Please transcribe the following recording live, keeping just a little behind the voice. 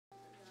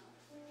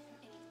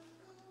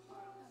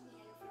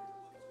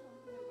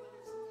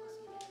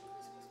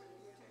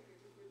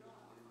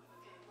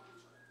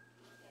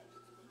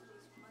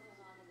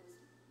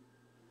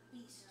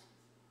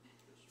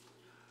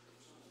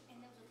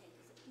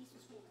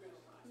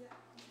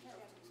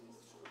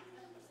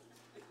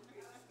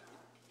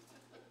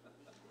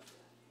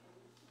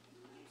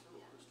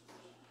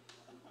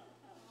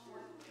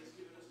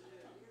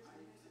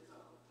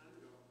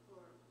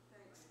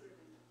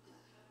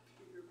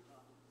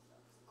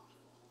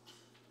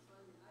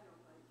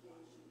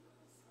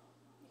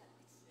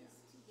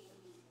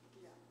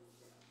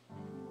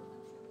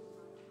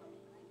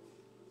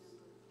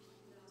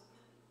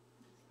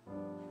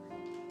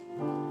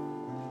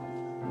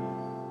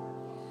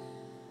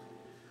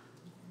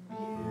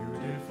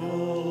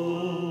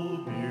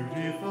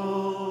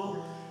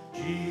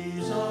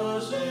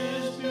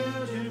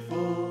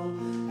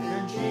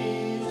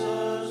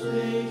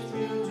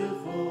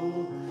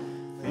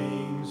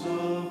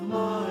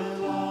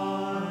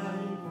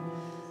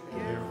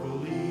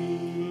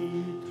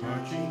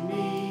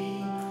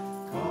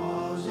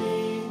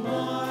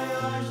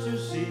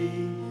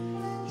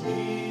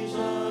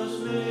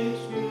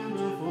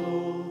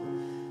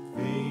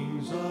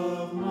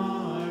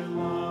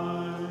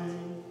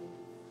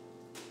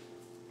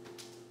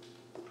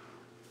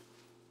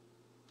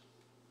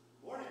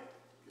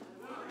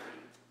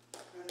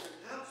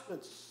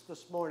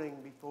this morning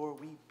before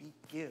we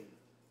begin?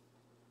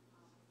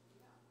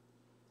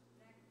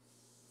 Next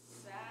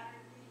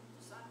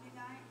Sunday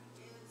night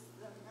is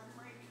the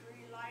memory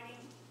tree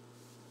lighting.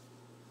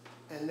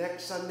 And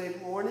next Sunday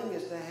morning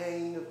is the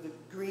hanging of the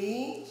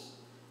greens.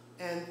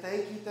 And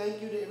thank you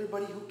to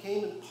everybody who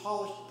came and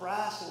polished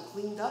brass and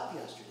cleaned up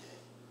yesterday.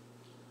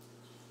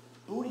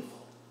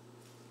 Beautiful.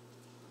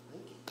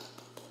 Thank you.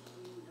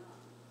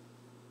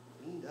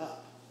 Cleaned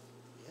up.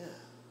 Yeah.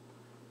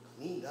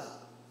 Cleaned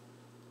up.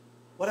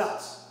 What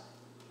else?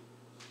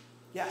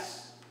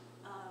 Yes?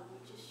 We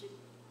just should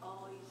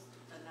always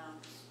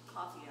announce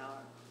coffee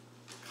hour.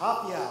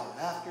 Coffee hour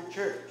after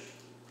church.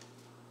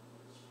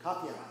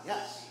 Coffee hour,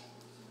 yes.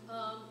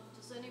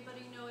 Does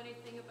anybody know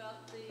anything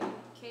about the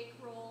cake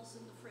rolls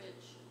in the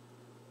fridge?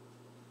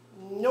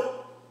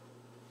 Nope.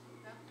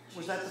 No?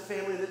 Was that the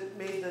family that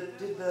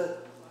did the...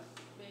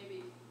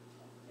 Maybe.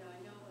 Yeah, I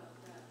know about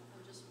that.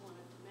 I just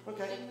wanted to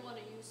Okay. I didn't want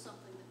to use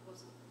something that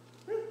wasn't.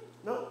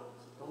 No,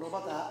 don't know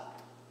about that.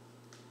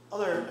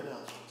 Other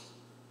announcements.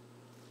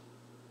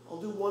 I'll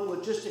do one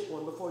logistic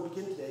one before we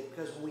begin today,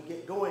 because when we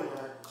get going,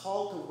 our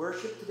call to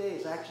worship today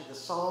is actually the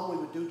psalm we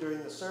would do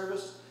during the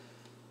service,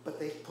 but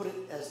they put it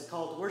as the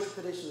call to worship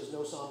today, so there's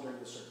no psalm during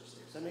the service.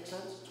 Does that make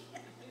sense?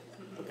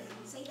 Okay.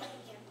 Say that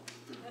again.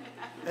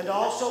 And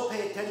also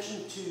pay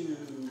attention to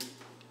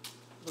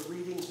the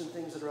readings and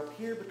things that are up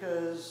here,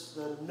 because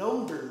the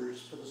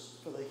numbers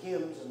for the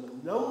hymns and the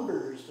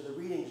numbers for the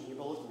readings in your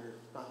bulletin are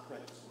not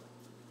correct this morning.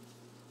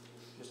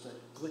 Just a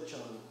glitch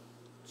on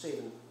save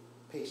and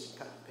paste and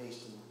cut and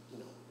paste, and you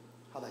know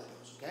how that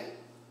goes, okay?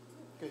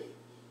 Good.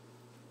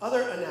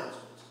 Other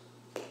announcements?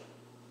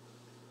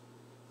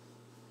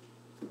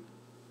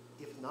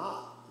 If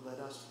not, let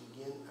us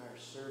begin our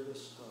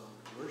service of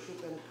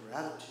worship and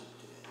gratitude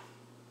today.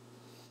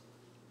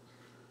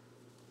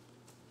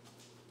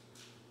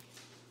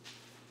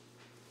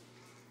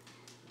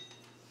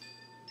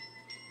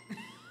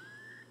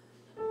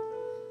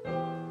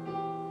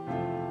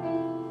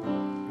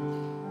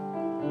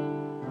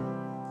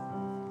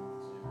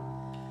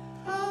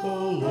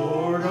 O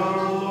Lord,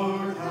 our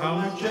Lord, how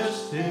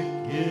majestic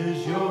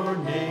is your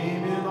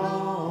name in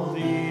all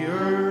the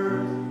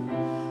earth.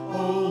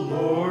 O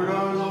Lord,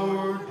 our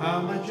Lord, how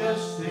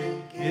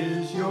majestic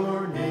is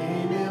your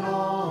name in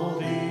all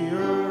the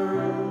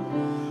earth.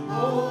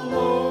 O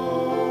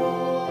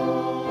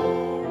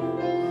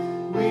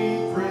Lord,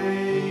 we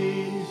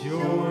praise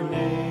your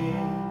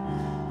name.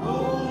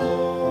 O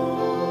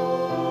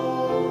Lord,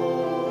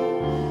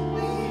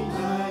 we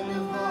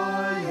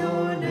magnify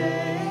your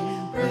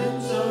name.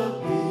 Prince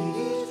of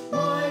Peace,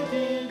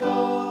 mighty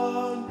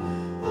God,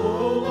 O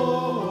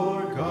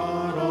Lord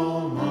God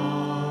Almighty.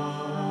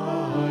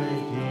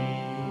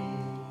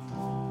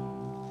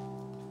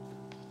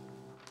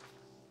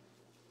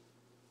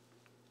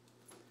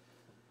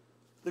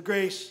 The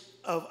grace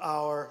of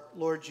our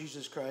Lord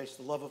Jesus Christ,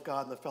 the love of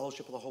God, and the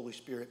fellowship of the Holy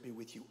Spirit be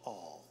with you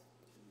all.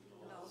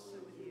 And also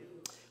with you.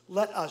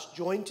 Let us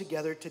join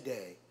together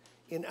today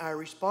in our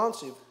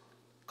responsive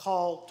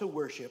call to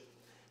worship,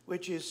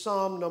 which is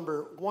Psalm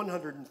number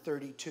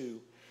 132.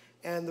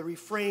 And the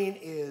refrain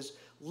is,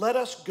 "Let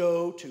us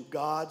go to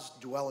God's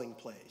dwelling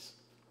place."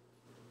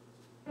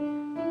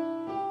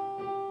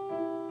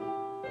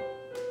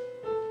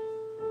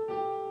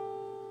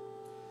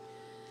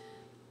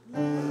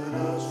 Let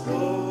us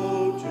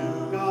go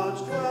to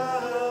God's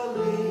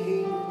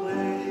dwelling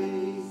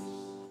place.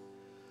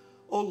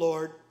 O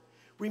Lord,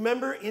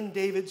 remember in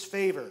David's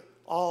favor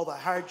all the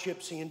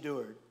hardships he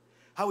endured,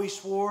 how he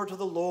swore to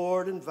the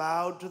Lord and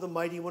vowed to the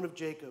mighty one of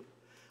Jacob,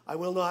 "I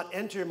will not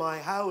enter my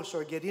house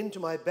or get into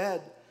my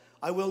bed.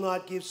 I will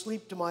not give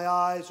sleep to my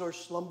eyes or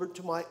slumber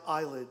to my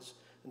eyelids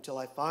until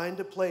I find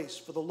a place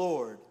for the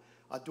Lord,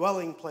 a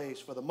dwelling place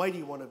for the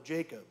mighty one of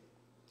Jacob."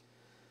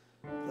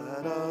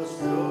 Let us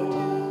go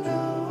to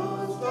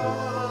God's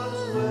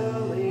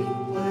dwelling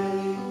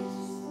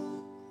place.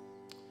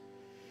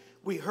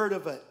 We heard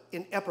of it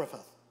in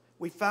Ephrathah.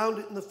 We found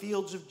it in the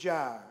fields of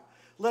Jar.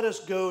 Let us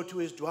go to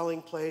his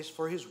dwelling place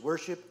for his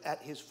worship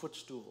at his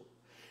footstool.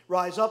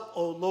 Rise up,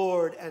 O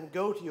Lord, and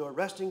go to your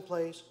resting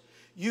place,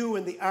 you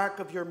in the ark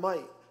of your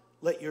might.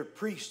 Let your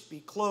priests be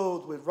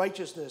clothed with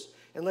righteousness,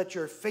 and let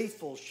your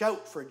faithful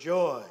shout for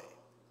joy.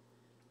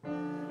 Go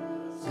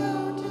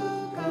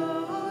to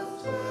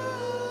God's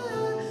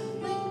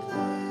dwelling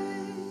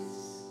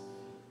place.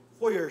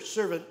 For your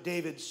servant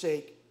David's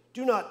sake,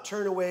 do not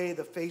turn away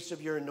the face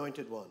of your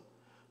anointed one.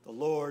 The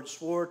Lord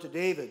swore to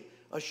David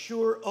a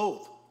sure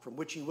oath from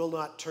which he will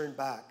not turn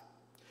back.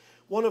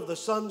 One of the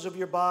sons of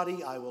your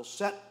body I will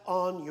set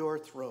on your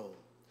throne.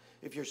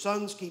 If your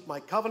sons keep my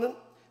covenant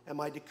and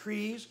my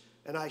decrees,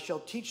 and I shall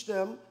teach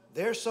them,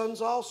 their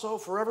sons also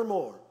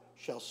forevermore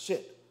shall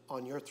sit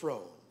on your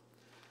throne.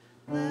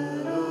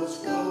 Let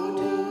us go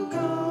to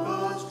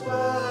God's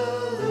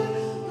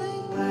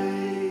dwelling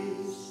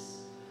place.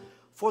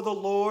 For the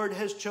Lord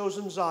has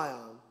chosen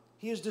Zion.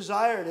 He has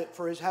desired it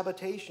for his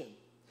habitation.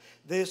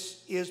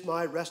 This is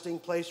my resting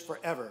place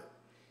forever.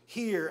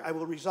 Here I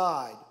will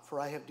reside, for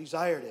I have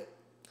desired it.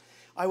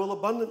 I will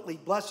abundantly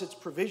bless its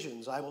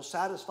provisions. I will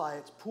satisfy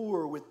its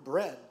poor with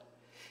bread.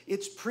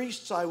 Its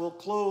priests I will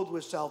clothe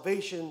with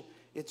salvation.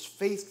 Its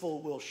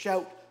faithful will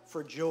shout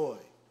for joy.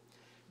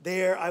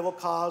 There I will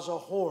cause a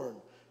horn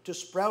to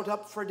sprout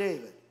up for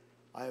David.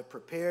 I have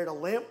prepared a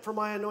lamp for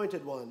my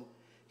anointed one.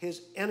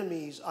 His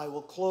enemies I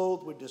will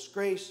clothe with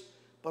disgrace,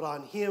 but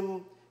on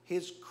him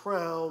his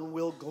crown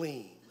will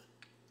gleam.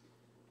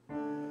 Oh,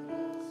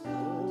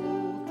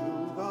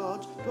 to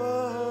God's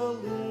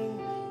dwelling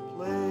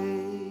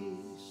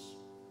place.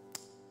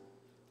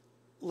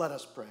 Let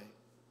us pray.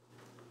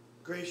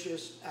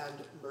 Gracious and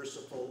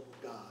merciful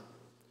God,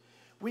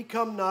 we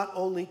come not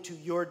only to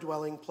your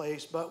dwelling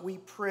place, but we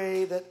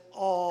pray that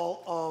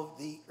all of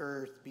the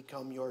earth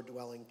become your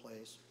dwelling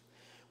place,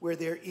 where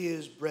there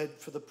is bread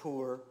for the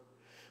poor,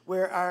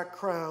 where our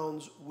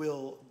crowns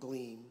will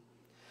gleam.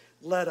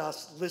 Let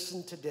us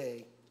listen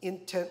today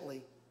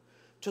intently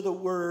to the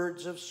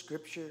words of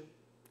Scripture,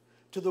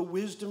 to the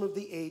wisdom of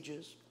the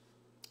ages,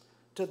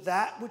 to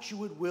that which you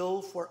would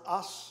will for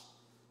us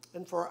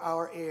and for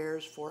our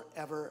heirs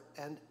forever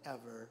and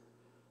ever.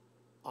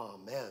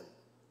 Amen.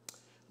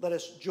 Let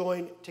us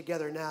join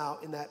together now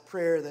in that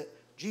prayer that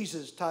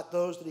Jesus taught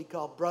those that he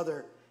called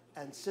brother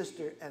and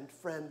sister and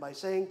friend by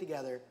saying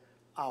together,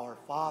 Our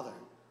Father,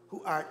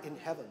 who art in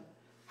heaven,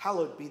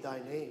 hallowed be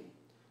thy name.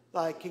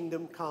 Thy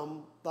kingdom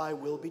come, thy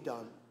will be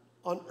done,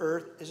 on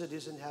earth as it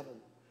is in heaven.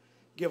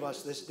 Give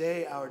us this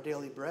day our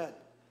daily bread,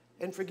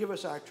 and forgive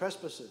us our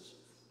trespasses,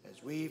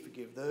 as we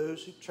forgive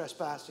those who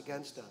trespass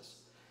against us.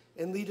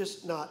 And lead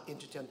us not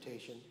into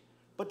temptation,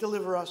 but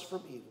deliver us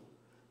from evil.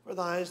 For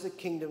thine is the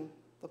kingdom,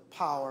 the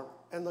power,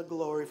 and the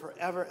glory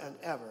forever and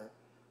ever.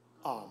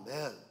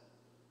 Amen.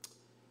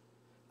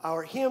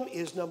 Our hymn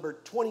is number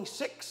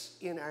 26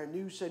 in our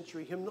New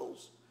Century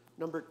Hymnals.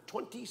 Number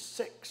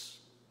 26.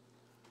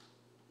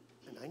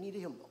 And I need a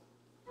hymnal.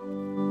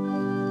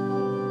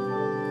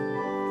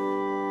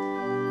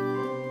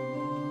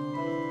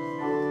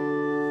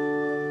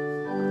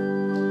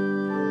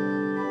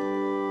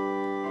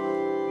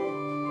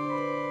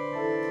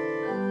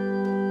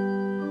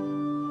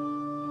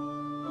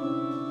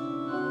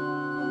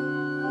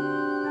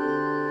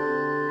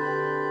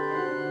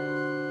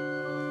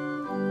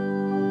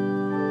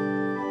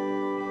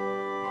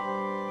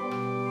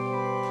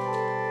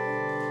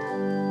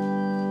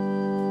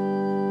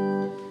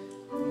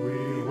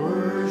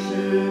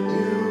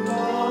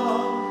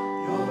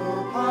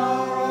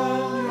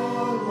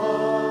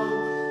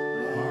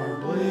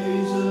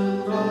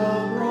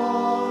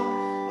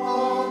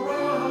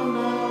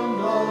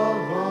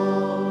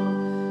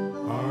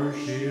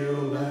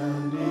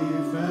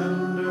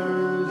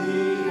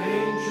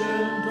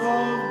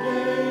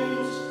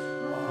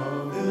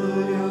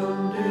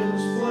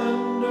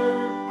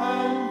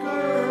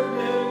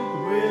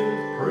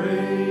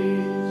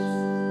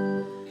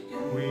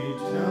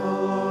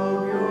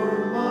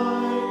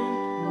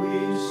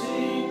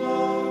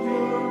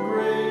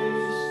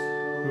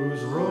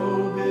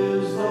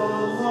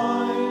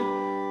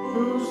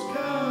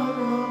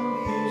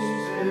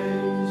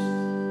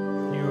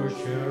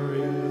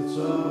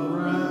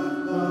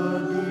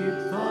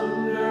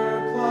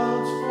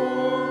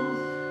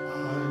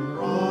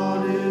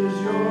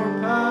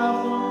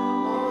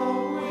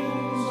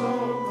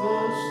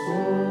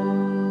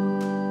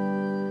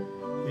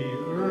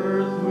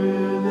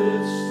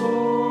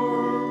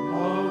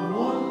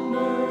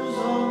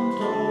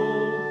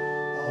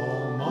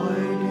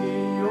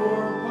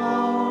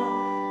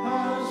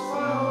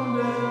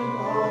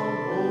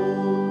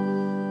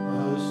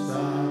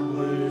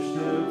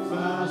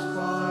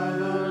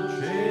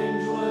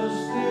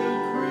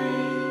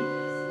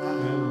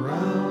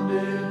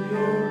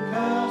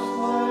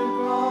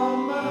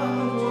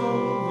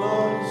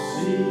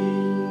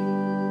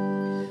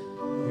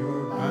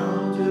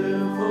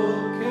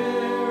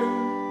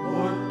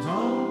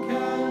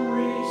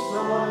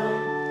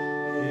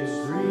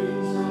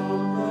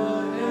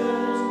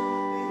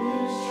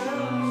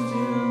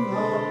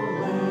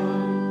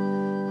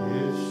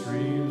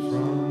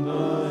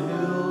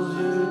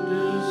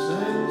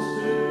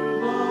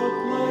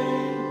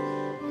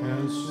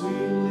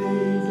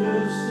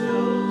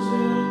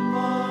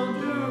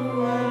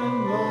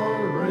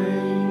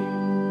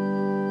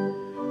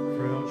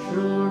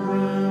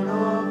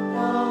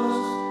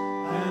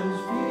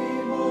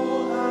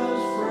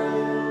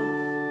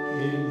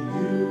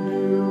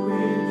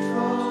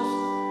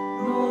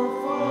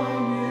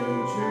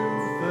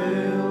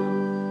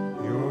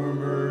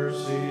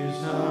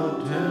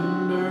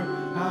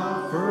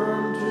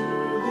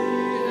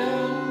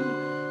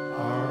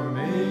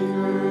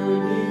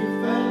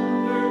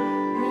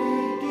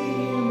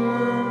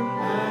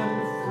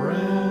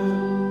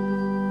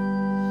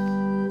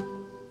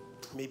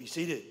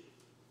 Seated.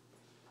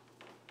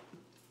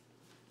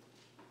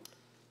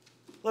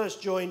 Let us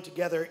join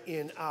together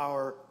in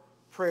our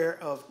prayer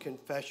of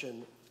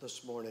confession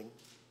this morning.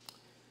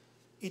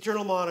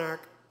 Eternal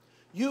Monarch,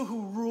 you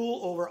who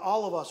rule over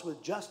all of us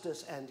with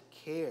justice and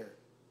care,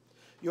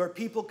 your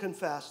people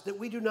confess that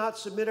we do not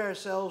submit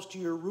ourselves to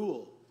your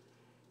rule,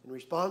 In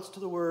response to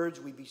the words,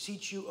 "We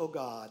beseech you, O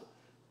God,"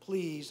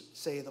 please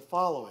say the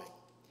following: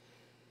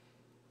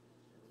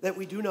 that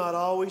we do not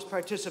always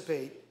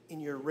participate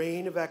in your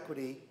reign of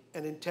equity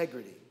and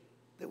integrity,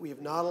 that we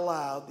have not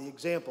allowed the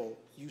example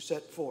you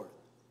set forth.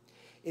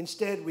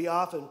 Instead, we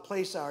often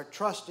place our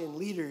trust in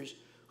leaders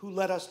who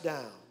let us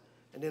down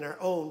and in our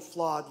own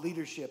flawed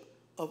leadership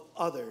of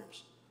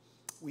others.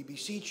 We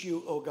beseech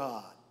you, O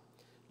God,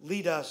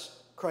 lead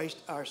us, Christ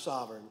our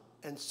sovereign,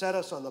 and set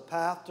us on the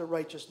path to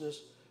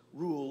righteousness.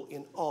 Rule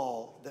in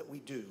all that we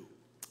do.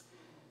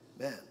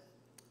 Amen.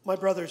 My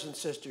brothers and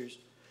sisters,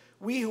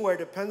 we who are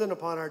dependent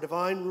upon our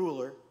divine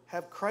ruler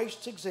have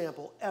Christ's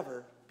example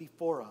ever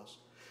before us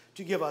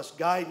to give us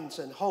guidance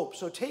and hope.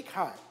 So take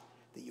heart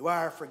that you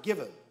are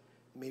forgiven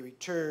and may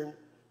return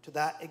to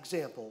that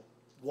example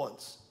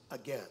once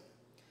again.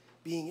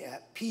 Being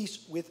at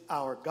peace with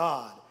our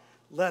God,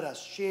 let us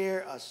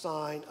share a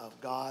sign of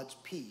God's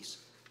peace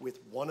with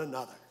one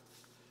another.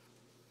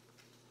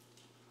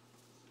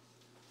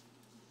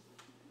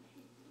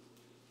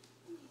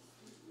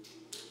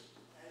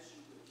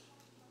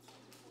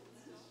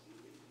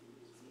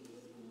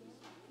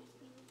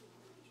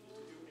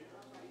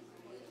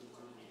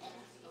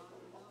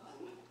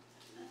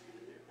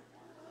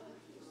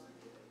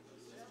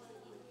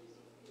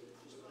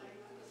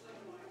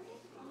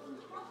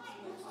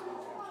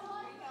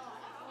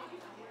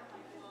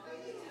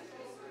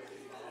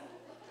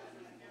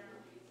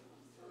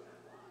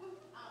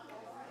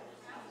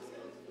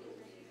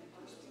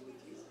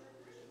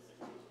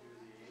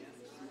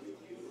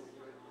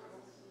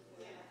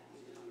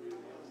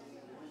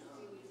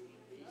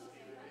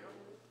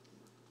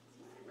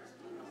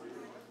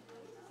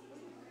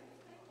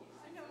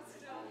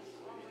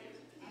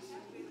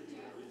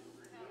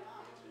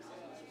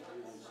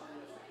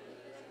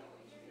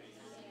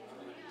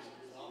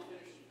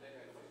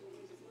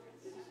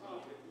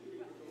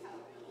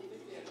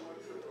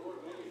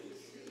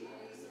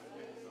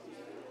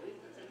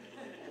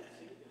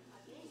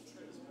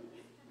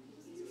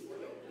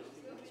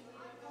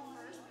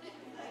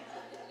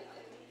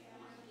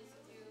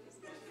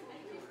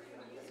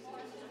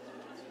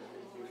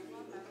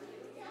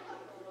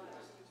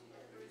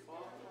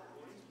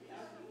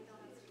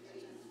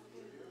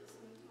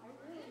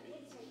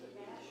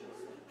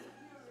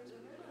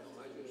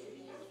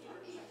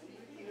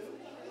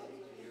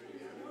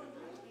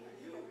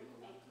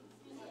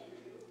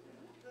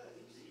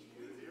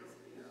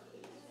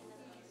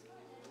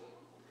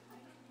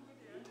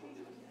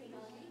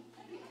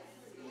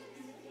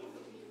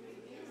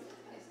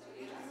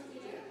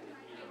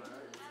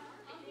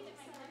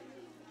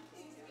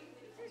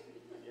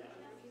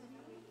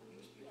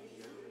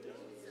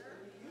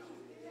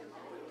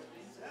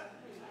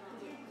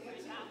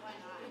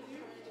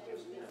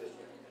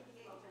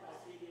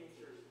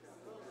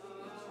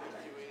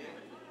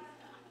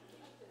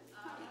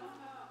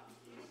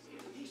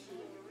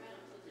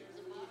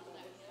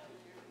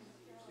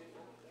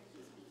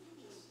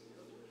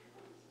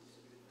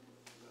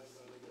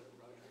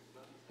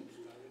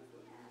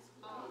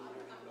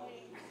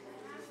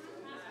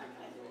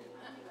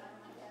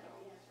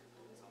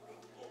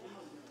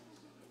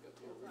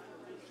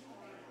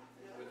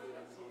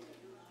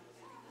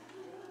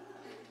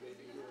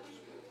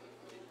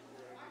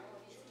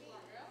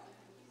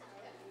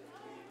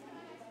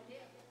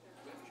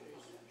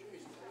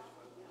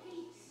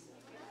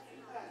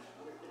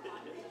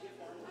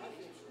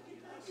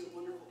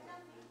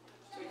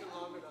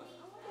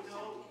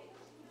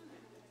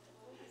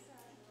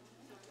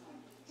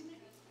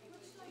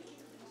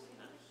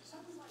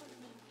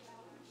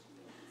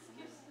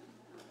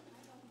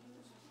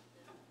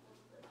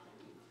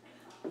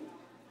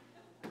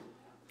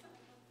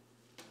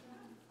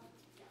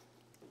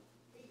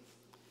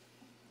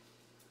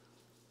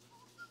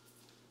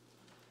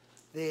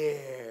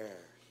 There.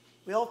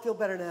 We all feel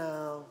better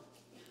now?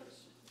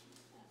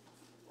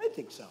 I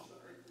think so.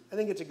 I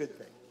think it's a good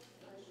thing.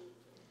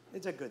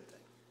 It's a good thing.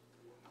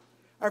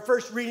 Our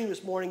first reading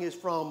this morning is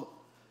from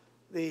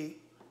the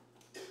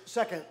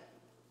second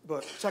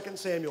book, 2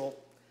 Samuel,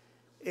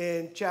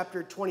 in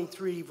chapter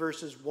 23,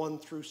 verses 1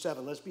 through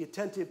 7. Let's be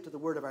attentive to the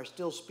word of our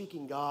still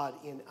speaking God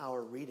in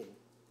our reading.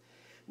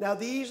 Now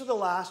these are the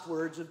last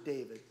words of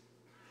David,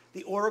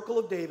 the oracle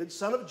of David,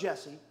 son of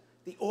Jesse,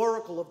 the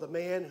oracle of the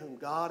man whom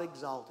God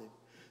exalted,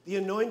 the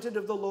anointed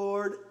of the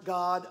Lord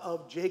God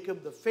of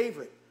Jacob, the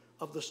favorite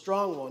of the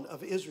strong one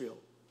of Israel.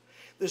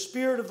 The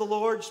Spirit of the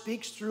Lord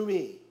speaks through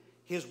me.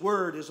 His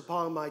word is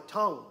upon my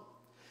tongue.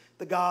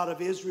 The God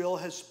of Israel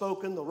has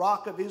spoken. The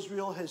rock of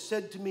Israel has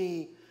said to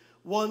me,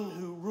 one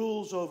who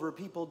rules over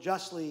people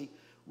justly,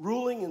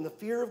 ruling in the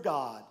fear of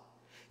God,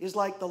 is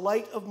like the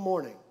light of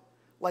morning,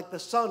 like the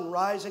sun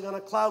rising on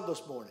a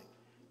cloudless morning,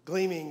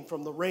 gleaming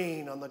from the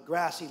rain on the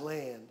grassy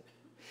land.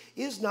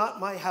 Is not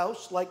my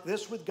house like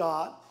this with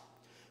God?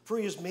 For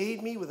he has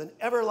made me with an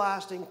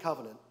everlasting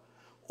covenant,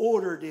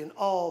 ordered in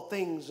all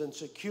things and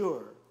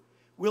secure.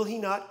 Will he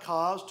not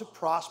cause to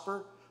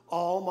prosper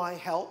all my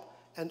help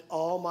and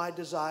all my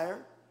desire?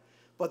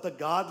 But the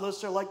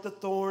godless are like the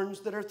thorns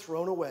that are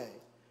thrown away,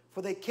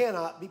 for they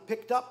cannot be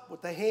picked up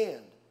with the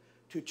hand.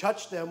 To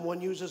touch them,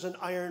 one uses an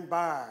iron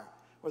bar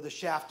or the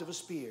shaft of a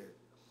spear,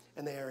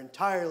 and they are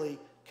entirely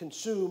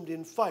consumed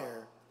in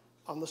fire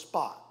on the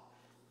spot.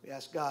 We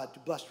ask God to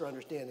bless our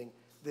understanding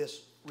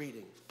this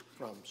reading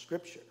from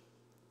Scripture.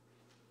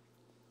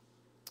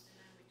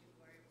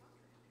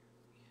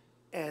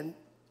 And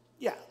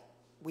yeah,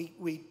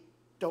 we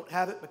don't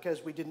have it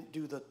because we didn't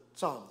do the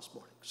psalm this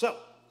morning. So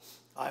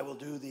I will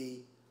do the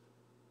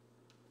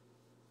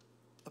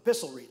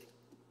epistle reading.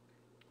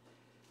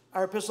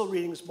 Our epistle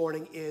reading this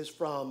morning is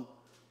from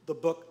the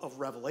book of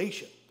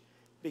Revelation,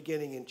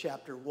 beginning in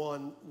chapter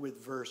 1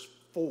 with verse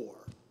 4.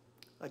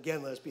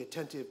 Again, let us be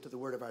attentive to the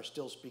word of our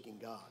still speaking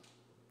God.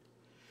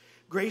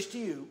 Grace to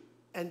you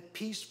and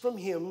peace from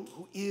him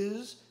who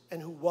is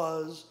and who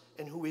was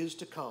and who is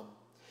to come,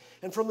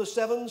 and from the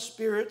seven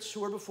spirits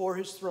who are before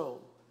his throne,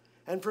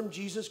 and from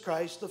Jesus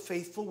Christ, the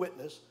faithful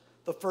witness,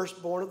 the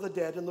firstborn of the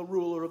dead and the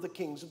ruler of the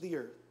kings of the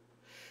earth.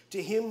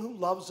 To him who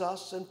loves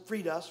us and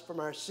freed us from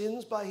our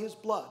sins by his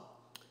blood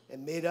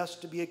and made us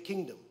to be a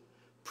kingdom,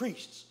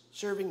 priests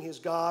serving his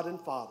God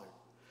and Father.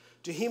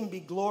 To him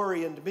be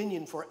glory and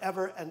dominion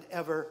forever and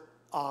ever.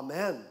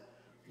 Amen.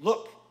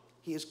 Look,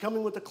 he is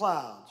coming with the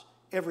clouds.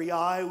 Every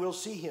eye will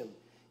see him,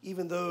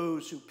 even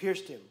those who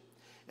pierced him.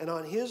 And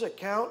on his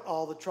account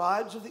all the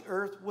tribes of the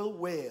earth will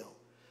wail.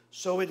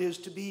 So it is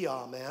to be.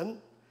 Amen.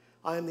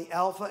 I am the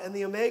Alpha and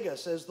the Omega,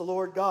 says the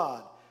Lord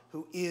God,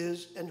 who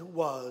is and who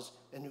was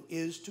and who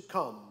is to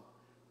come,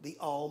 the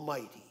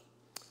Almighty.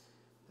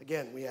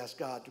 Again, we ask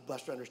God to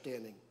bless our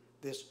understanding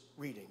this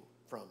reading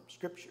from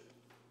Scripture.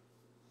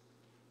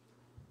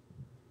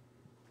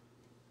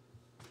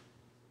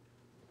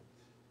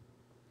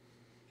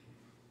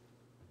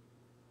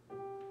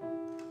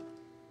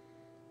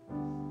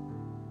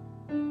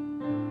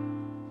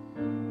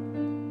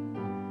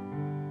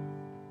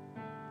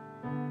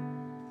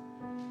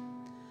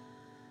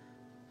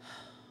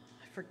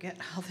 I forget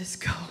how this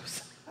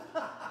goes.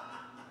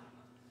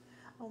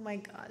 Oh my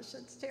gosh,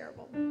 that's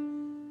terrible.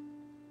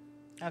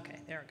 Okay,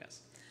 there it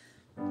goes.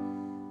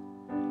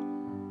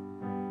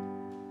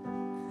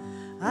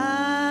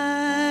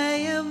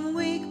 I am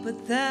weak,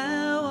 but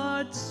thou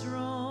art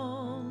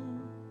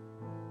strong.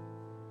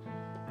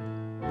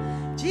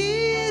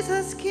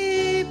 Jesus,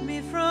 keep me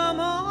from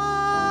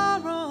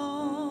all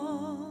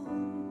wrong.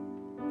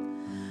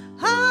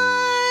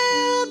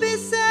 I'll be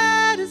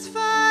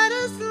satisfied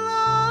as long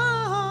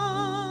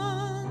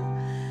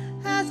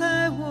as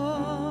I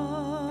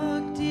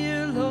walk,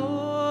 dear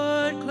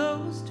Lord,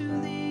 close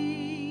to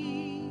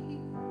thee.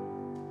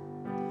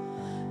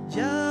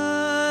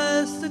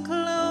 Just a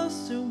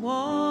closer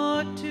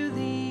walk to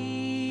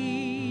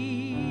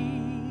thee.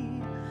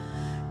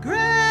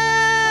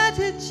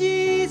 Granted,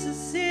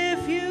 Jesus,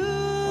 if you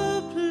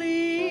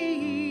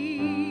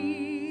please,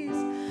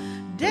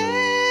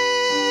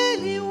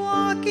 daily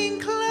walking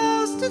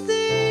close to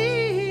thee.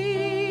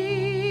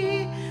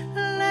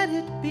 Let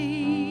it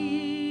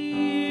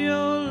be,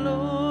 oh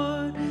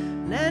Lord,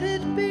 let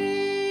it be.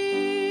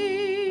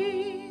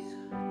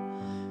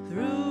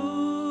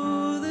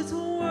 Through this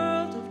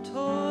world of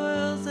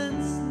toils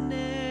and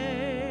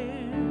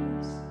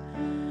snares,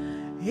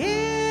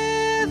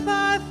 if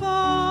I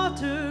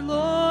falter,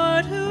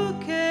 Lord, who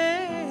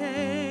cares?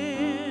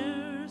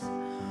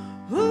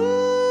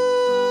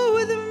 Who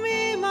with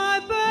me my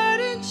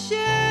burden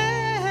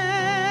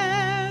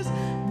shares?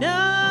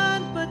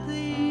 None but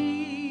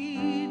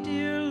thee,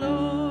 dear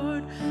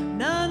Lord,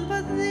 none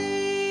but thee.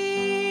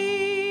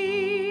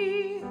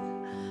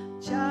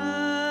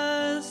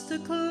 Just a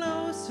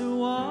closer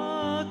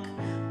walk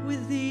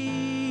with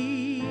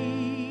thee.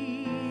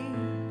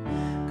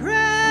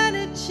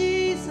 Granted,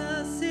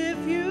 Jesus, if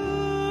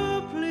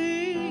you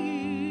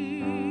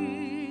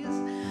please,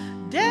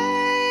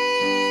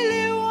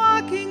 daily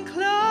walking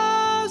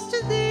close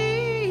to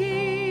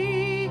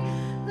thee.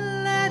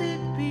 Let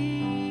it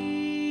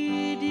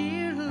be,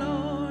 dear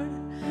Lord,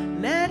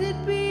 let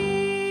it be.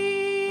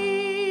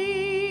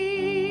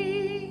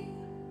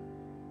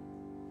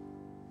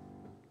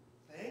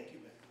 Thank you,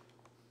 Mary.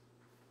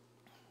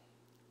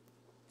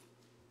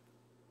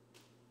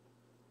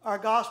 Our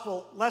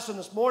gospel lesson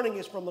this morning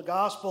is from the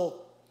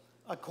gospel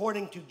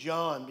according to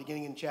John,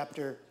 beginning in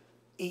chapter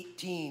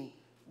 18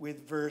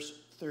 with verse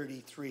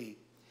 33.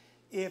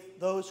 If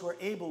those who are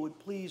able would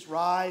please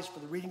rise for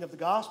the reading of the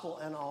gospel,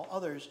 and all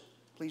others,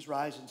 please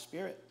rise in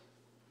spirit.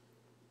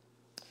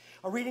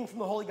 A reading from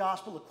the Holy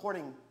Gospel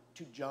according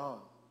to John.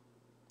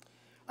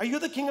 Are you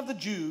the king of the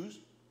Jews?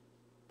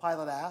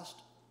 Pilate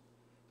asked.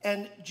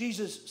 And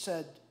Jesus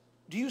said,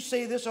 do you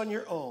say this on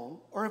your own,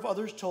 or have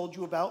others told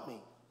you about me?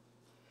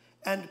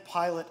 And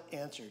Pilate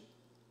answered,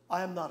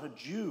 I am not a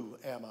Jew,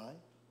 am I?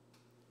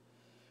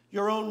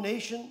 Your own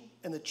nation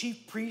and the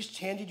chief priests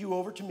handed you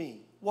over to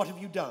me. What have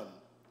you done?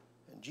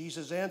 And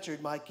Jesus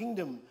answered, my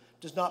kingdom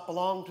does not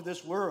belong to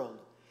this world.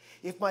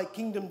 If my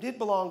kingdom did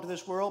belong to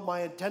this world, my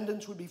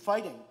attendants would be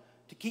fighting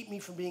to keep me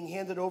from being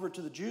handed over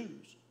to the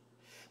Jews.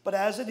 But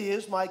as it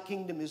is, my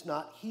kingdom is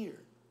not here.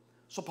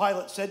 So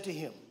Pilate said to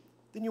him,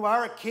 then you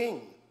are a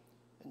king.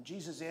 And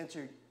Jesus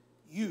answered,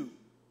 you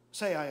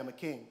say I am a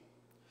king.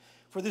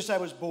 For this I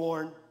was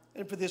born,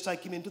 and for this I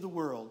came into the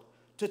world,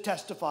 to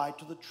testify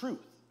to the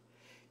truth.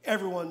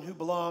 Everyone who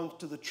belongs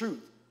to the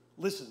truth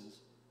listens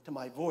to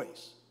my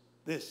voice.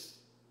 This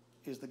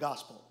is the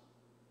gospel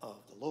of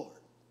the Lord.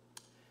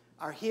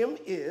 Our hymn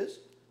is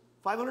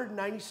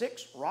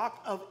 596,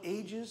 Rock of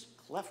Ages,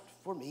 Cleft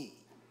for Me.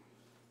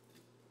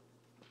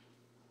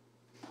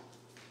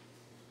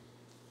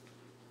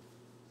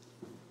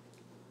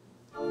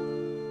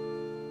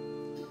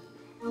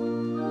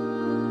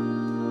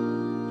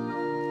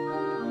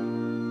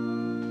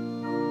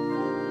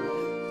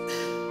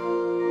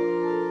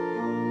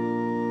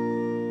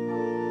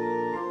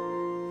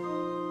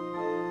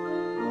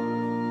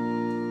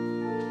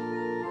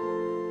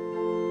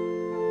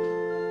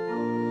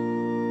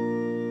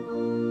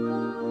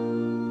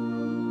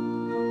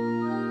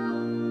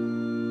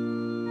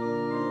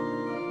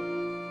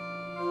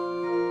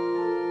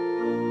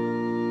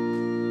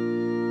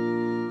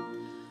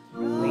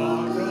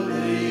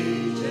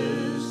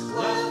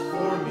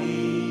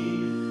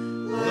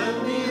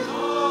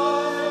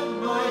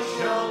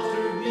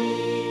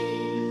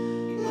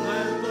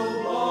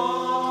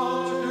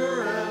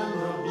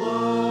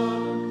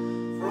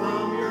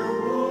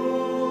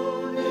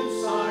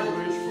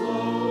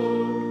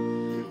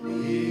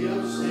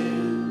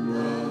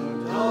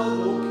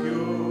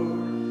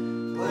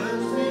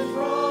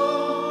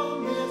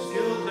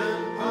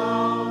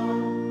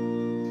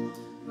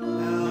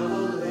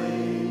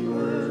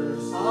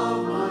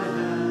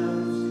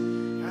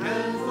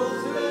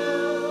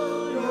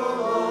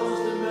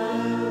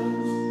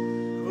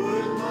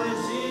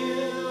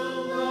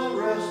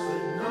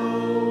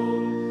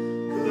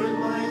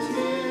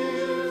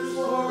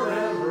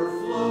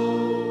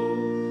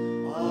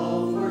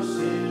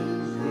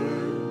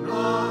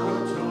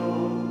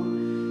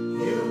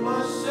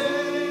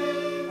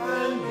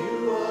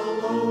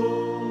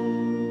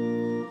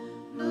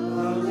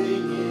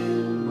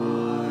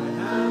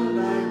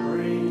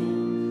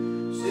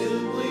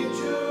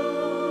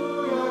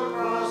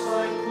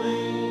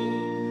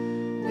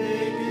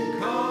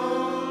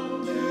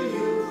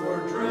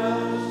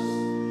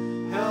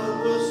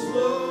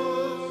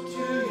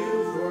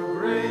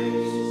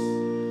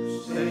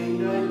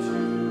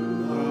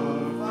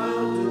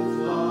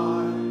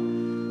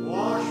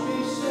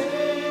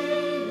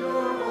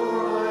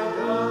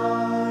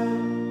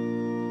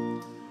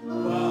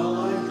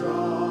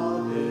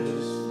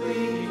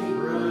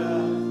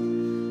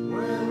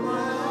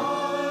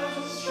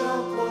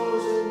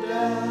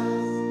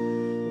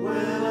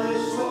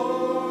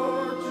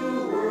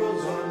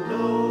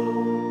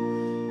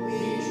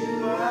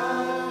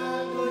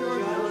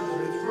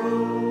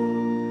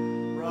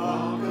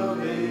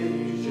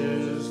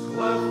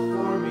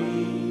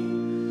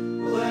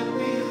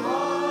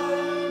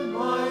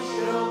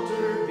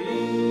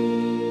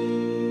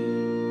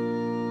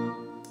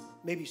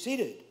 May be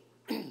seated.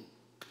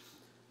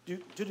 Do.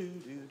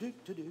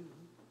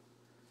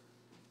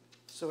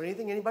 So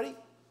anything, anybody?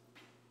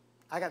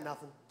 I got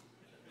nothing.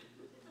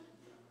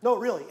 No,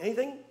 really,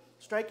 anything?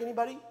 Strike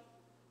anybody?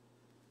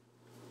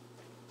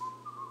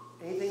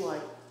 Anything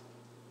like,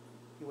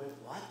 you went,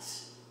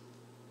 what?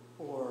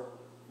 Or,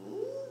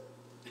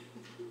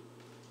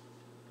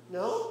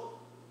 No?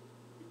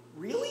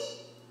 Really?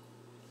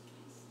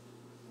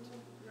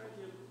 The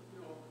idea of,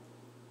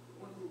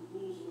 one who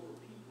rules over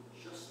people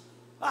justly.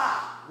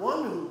 Ah,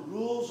 one who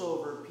rules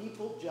over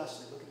people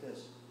justly. Look at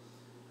this.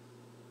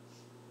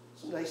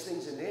 Some nice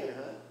things in there,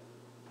 huh?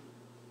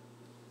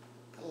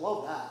 I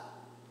love that.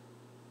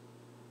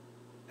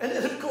 And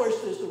then, of course,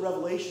 there's the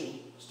Revelation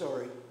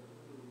story.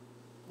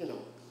 You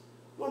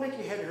want to make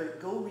your head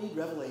hurt, go read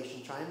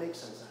Revelation, try and make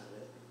sense out of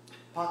it.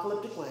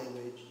 Apocalyptic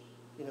language,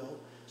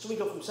 So we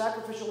go from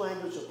sacrificial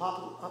language to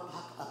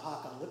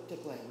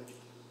apocalyptic language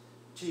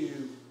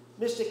to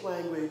mystic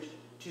language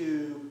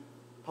to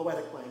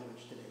poetic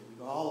language today. We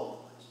go all over the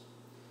place.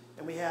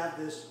 And we have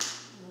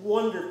this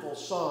wonderful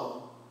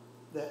song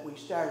that we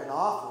started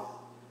off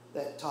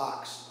with that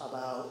talks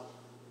about,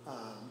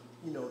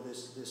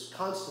 this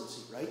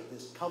constancy, right?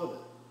 This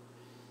covenant.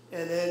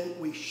 And then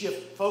we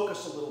shift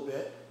focus a little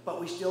bit, but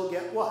we still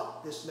get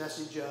what? This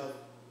message of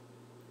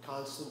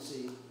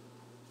constancy,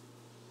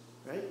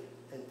 right?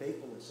 And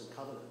faithfulness and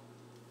covenant.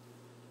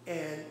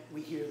 And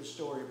we hear the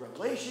story of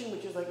Revelation,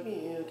 which is like,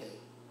 okay.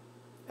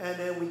 And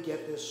then we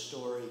get this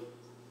story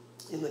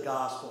in the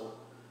gospel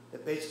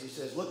that basically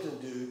says, look,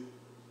 dude,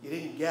 you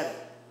didn't get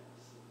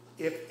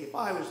it. If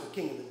I was the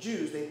king of the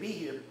Jews, they'd be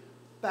here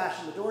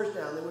bashing the doors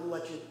down. They wouldn't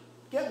let you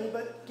get me.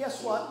 But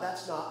guess what?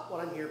 That's not what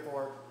I'm here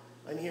for.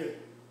 I'm here to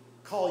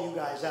call you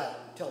guys out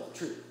and tell the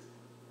truth.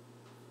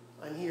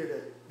 I'm here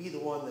to be the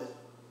one that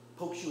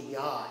pokes you in the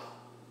eye,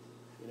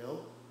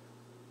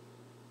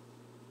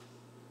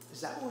 Is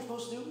that what we're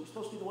supposed to do? We're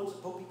supposed to be the ones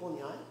that poke people in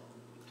the eye?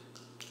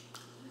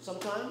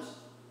 Sometimes?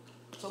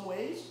 Some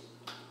ways?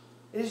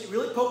 And is it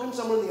really poking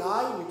someone in the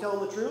eye when you tell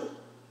them the truth?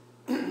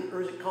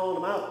 Or is it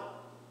calling them out?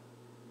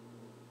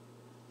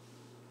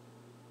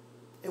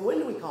 And when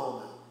do we call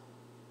them out?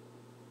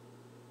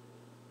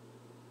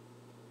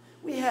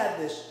 We had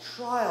this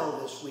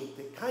trial this week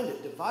that kind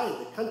of divided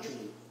the country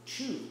into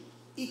two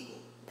equal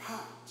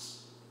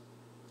parts.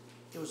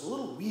 It was a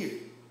little weird.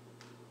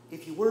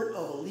 If you weren't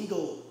of a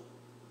legal,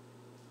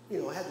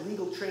 had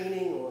legal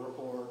training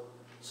or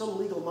some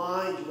legal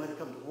mind, you might have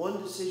come to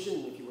one decision.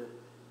 And if you were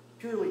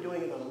purely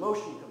doing it on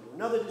emotion, you come to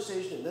another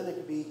decision, and then there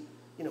could be,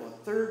 a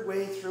third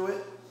way through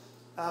it.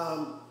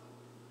 We're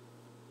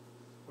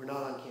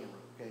not on camera,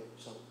 okay?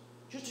 So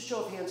just a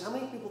show of hands, how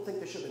many people think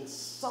there should have been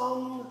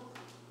some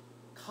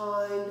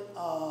kind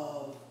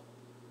of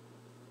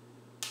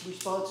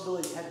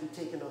responsibility that had to be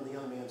taken on the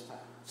young man's part?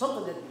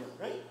 Something had to be done,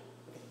 right?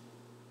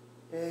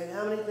 Okay. And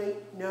how many think,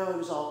 no, he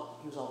was all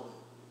good?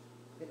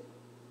 Okay.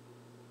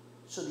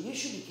 So the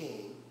issue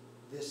became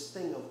this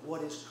thing of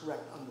what is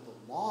correct under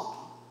the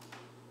law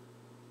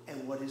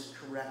and what is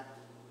correct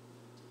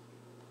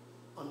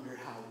under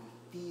how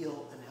we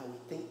feel and how we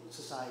think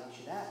society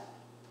should act.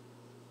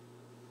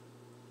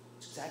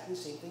 It's exactly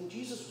the same thing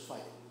Jesus was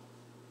fighting.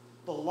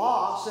 The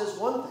law says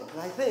one thing,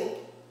 and I think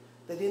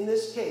that in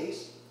this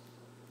case,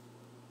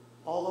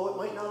 although it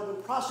might not have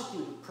been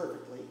prosecuted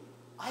perfectly,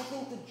 I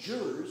think the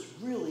jurors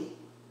really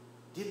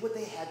did what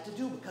they had to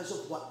do because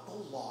of what the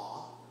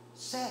law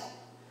said.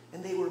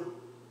 And they were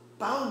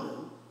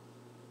bound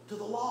to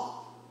the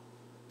law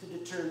to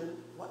determine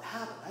what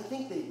happened. I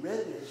think they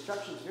read the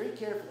instructions very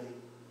carefully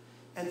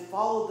and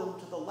followed them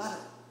to the letter.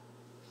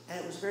 And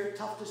it was a very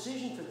tough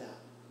decision for them.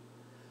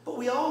 But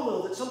we all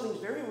know that something's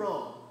very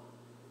wrong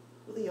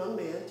with a young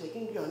man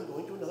taking a gun,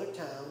 going to another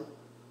town,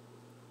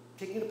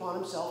 taking it upon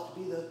himself to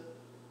be the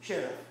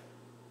sheriff,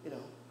 going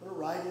to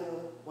ride in on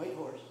a white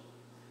horse.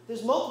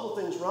 There's multiple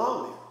things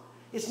wrong there.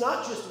 It's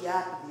not just the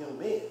act of the young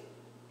man,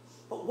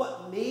 but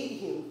what made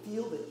him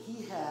feel that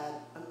he had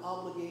an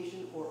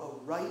obligation or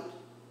a right,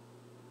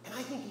 and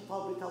I think he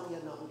probably felt he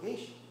had an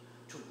obligation,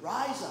 to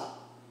rise up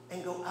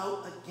and go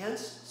out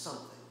against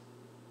something.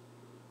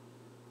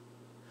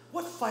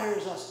 What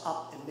fires us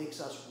up and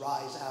makes us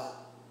rise out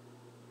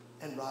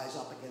and rise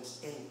up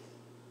against anything?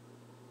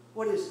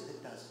 What is it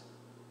that does it?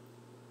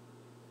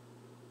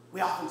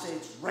 We often say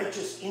it's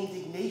righteous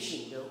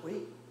indignation, don't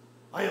we?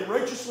 I am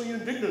righteously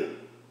indignant.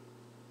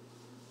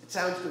 It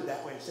sounds good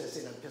that way instead of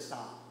saying I'm pissed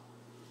off,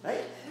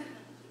 right?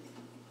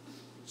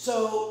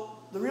 So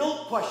the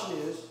real question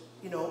is,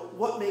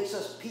 what makes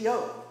us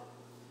PO?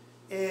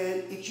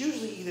 And it's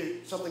usually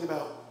either something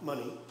about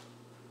money,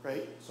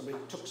 right? Somebody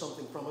took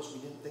something from us we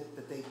didn't think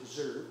that they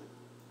deserved.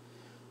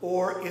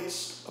 Or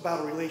it's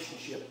about a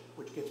relationship,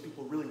 which gets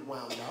people really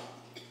wound up.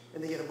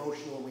 And they get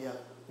emotional, and we have,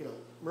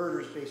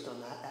 murders based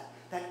on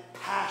that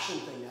passion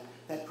thing,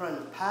 that crime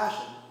of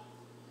passion.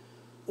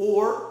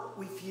 Or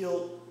we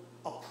feel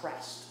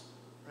oppressed,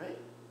 right?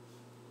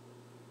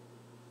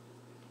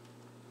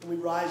 And we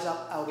rise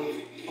up out of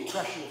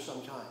oppression of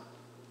some kind.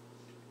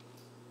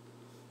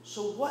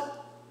 So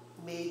what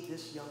made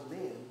this young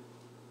man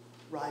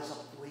rise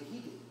up the way he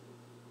did?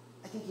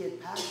 I think he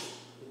had passion,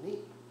 didn't he?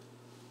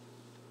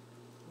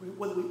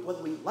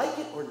 Whether we like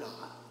it or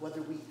not,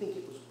 whether we think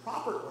it was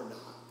proper or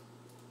not,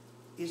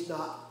 is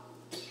not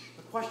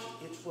the question.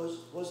 It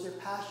was there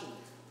passion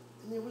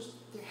there? And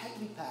there had to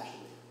be passion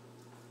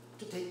there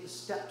to take the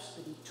steps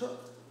that he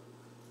took.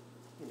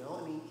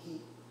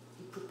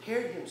 He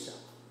prepared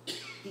himself.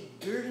 He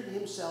girded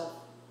himself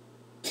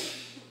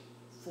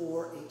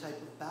for a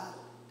type of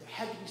battle. There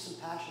had to be some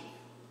passion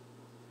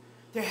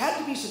there. There had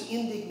to be some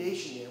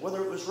indignation there.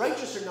 Whether it was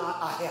righteous or not,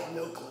 I have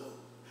no clue.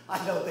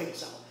 I don't think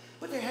so.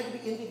 But there had to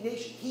be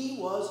indignation. He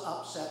was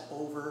upset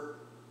over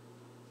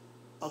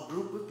a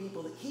group of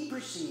people that he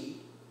perceived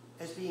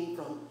as being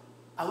from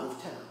out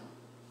of town,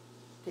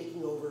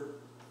 taking over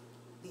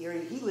the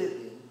area he lived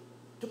in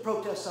to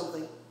protest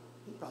something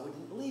he probably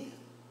didn't believe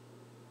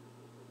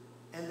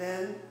in. And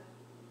then,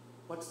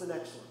 what's the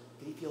next one?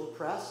 Did he feel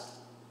oppressed?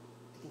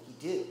 I think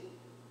he did.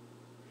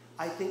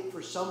 I think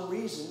for some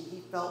reason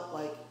he felt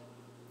like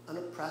an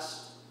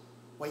oppressed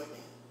white man.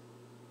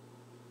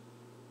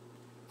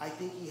 I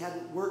think he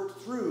hadn't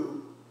worked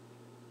through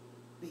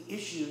the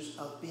issues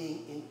of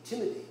being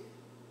intimidated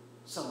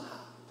somehow.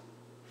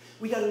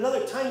 We got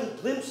another tiny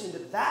glimpse into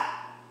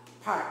that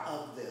part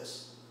of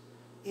this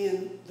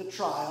in the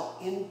trial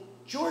in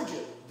Georgia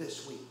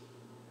this week,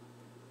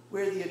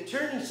 where the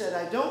attorney said,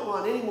 I don't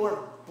want any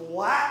more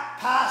black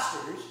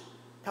pastors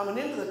coming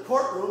into the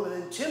courtroom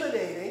and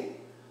intimidating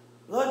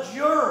the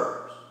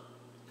jurors.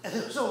 And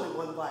there was only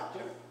one black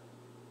juror.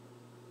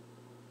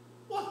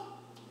 One.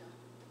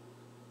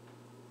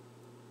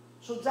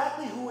 So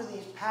exactly who were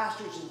these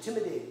pastors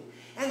intimidating?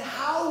 And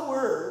how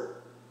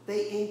were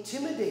they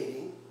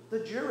intimidating the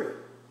jury?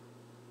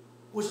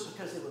 Was it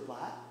because they were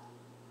black?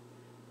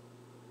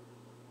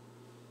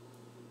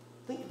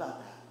 Think about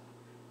that.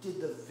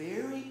 Did the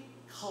very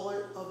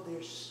color of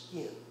their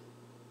skin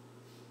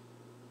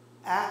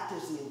act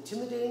as the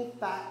intimidating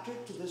factor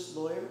to this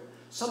lawyer?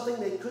 Something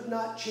they could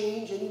not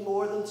change any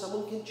more than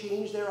someone can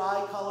change their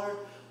eye color,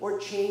 or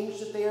change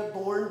that they are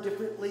born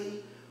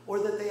differently, or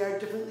that they are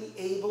differently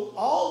able.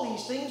 All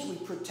these things we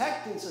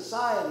protect in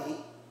society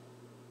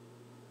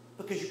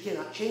because you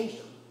cannot change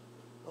them.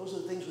 those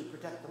are the things we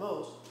protect the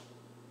most,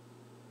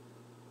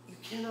 you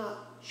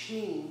cannot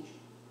change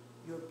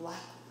your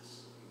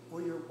blackness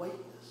or your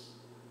whiteness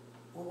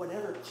or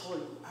whatever color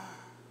you are.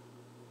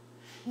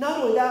 Not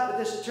only that, but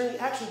this attorney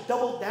actually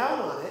doubled down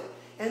on it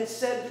and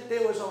said that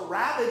there was a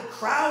rabid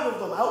crowd of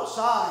them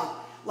outside,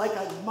 like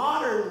a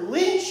modern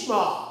lynch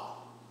mob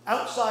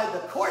outside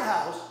the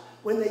courthouse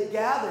when they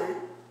gathered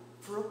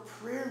for a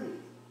prayer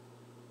meeting.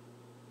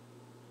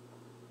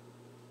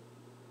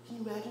 Can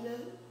you imagine that?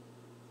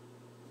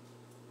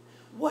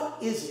 What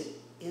is it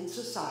in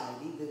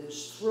society that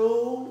has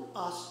thrown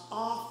us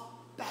off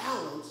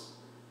balance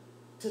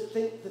to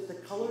think that the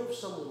color of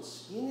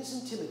someone's skin is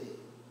intimidating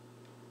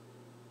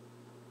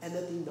and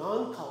that the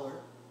non-color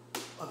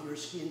of your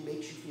skin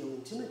makes you feel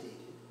intimidated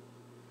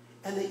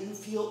and that you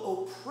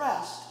feel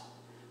oppressed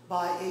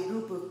by a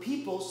group of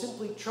people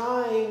simply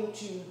trying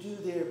to do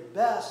their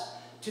best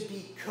to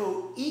be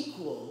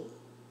co-equal,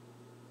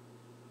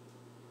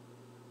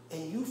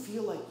 and you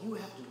feel like you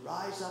have to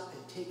rise up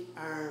and take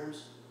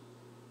arms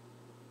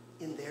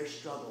in their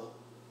struggle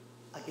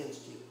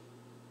against you?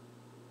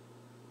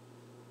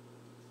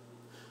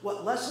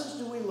 What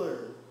lessons do we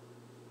learn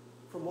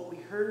from what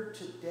we heard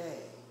today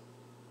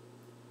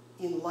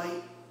in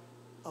light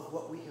of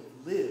what we have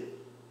lived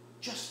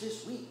just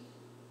this week?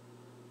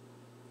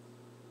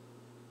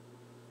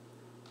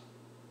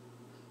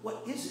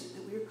 What is it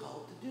that we are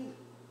called to do?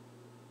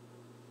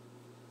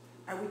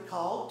 Are we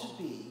called to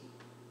be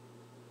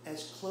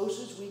as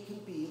close as we can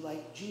be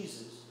like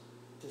Jesus,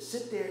 to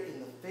sit there in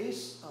the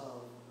face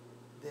of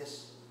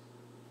this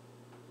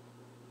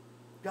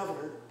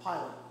governor,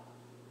 Pilate,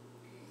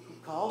 who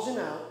calls him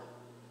out,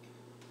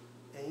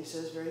 and he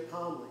says very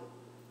calmly,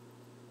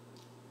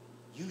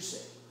 "You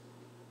say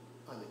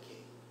I'm a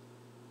king.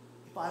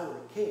 If I were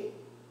a king,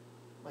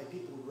 my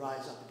people would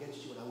rise up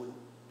against you and I wouldn't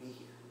be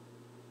here.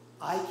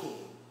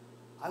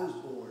 I was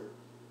born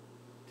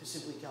to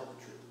simply tell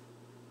the truth."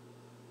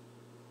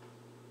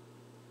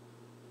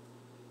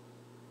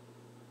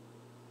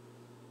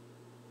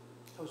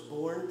 I was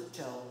born to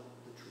tell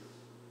the truth.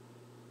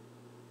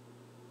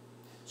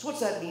 So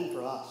what's that mean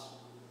for us?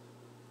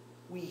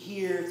 We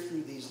hear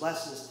through these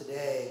lessons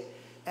today,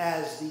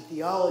 as the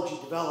theology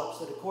develops,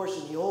 that of course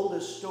in the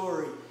oldest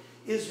story,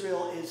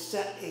 Israel is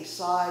set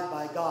aside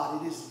by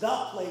God. It is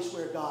the place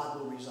where God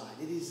will reside.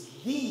 It is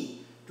the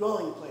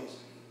dwelling place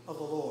of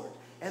the Lord.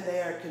 And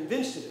they are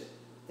convinced of it.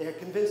 They are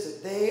convinced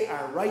that they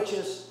are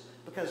righteous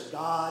because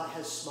God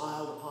has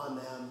smiled upon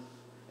them.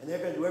 And they're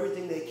going to do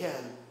everything they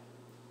can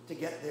to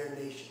get their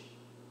nation,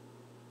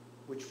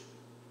 which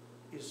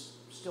is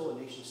still a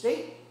nation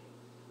state.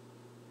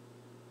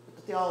 But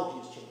the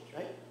theology has changed,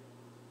 right?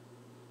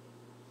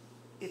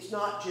 It's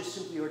not just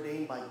simply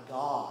ordained by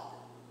God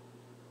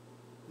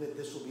that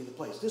this will be the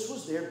place. This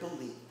was their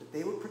belief, that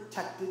they were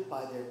protected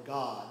by their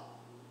God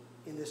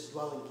in this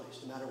dwelling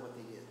place, no matter what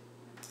they did.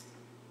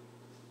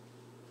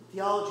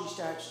 Theology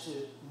starts to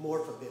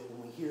morph a bit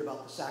when we hear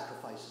about the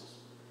sacrifices.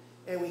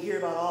 And we hear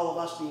about all of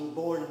us being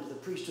born into the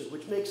priesthood,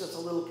 which makes us a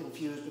little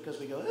confused because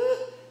we go,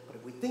 but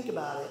if we think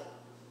about it,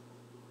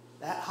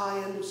 that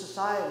high end of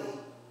society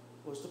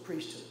was the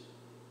priesthood,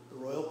 the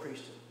royal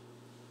priesthood.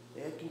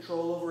 They had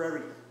control over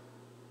everything.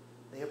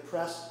 They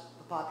oppressed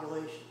the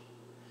population.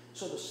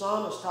 So the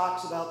psalmist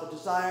talks about the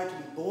desire to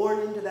be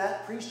born into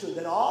that priesthood,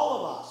 that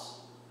all of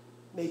us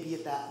may be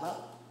at that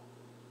level.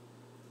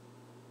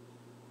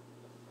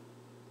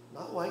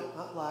 Not white,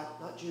 not black,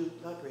 not Jew,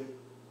 not Greek,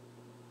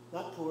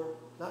 not poor,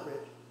 not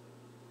rich,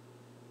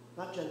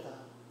 not Gentile.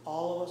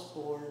 All of us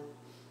born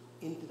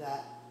into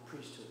that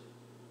priesthood.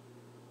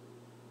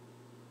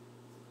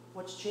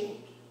 What's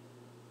changed?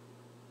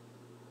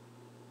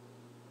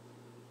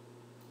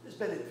 There's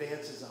been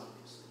advances,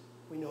 obviously.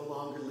 We no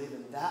longer live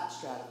in that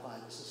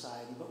stratified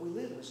society, but we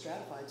live in a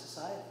stratified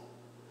society.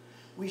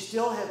 We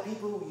still have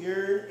people who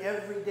yearn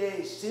every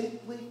day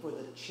simply for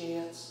the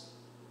chance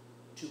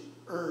to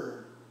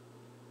earn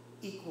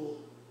equal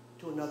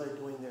to another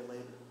doing their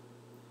labor,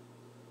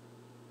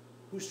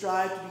 who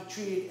strive to be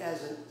treated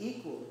as an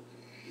equal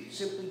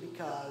simply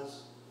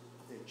because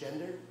of their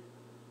gender,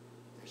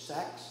 their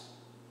sex,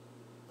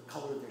 the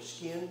color of their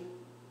skin,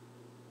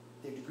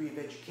 their degree of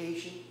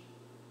education,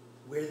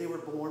 where they were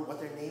born, what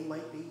their name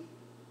might be,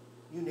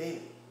 you name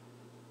it.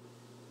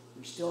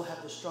 We still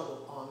have the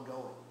struggle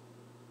ongoing.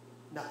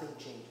 Nothing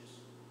changes.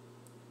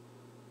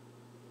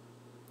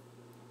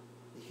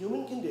 The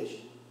human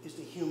condition is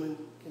the human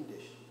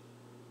condition.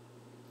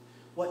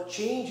 What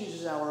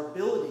changes is our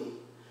ability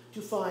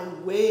to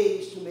find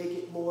ways to make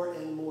it more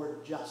and more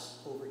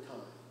just over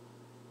time.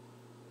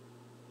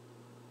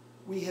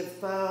 We have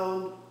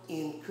found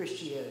in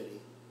Christianity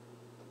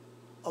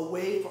a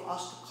way for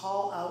us to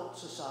call out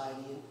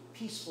society in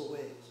peaceful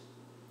ways,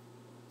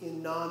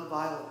 in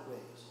nonviolent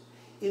ways,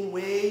 in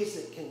ways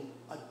that can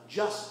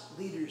adjust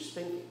leaders'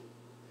 thinking.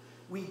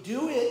 We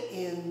do it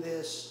in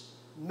this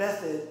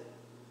method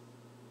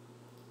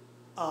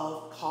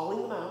of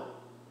calling them out,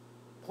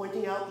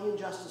 pointing out the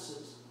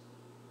injustices,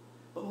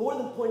 but more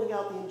than pointing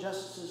out the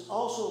injustices,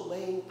 also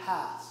laying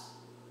paths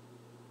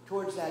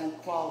towards that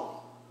equality.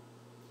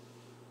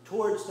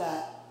 towards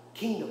that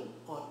kingdom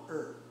on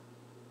earth,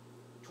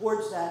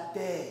 towards that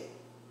day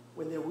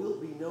when there will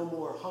be no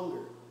more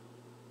hunger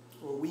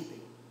or weeping.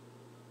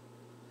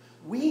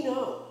 We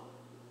know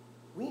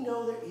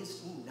there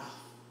is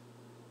enough.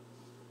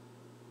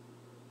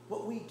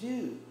 What we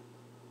do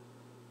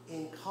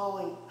in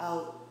calling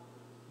out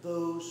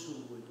those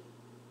who would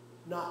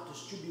not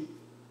distribute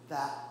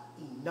that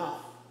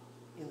enough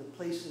in the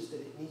places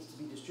that it needs to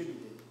be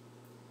distributed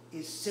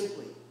is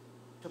simply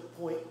to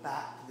point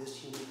back to this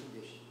human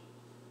condition.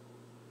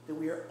 That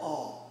we are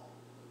all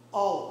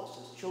of us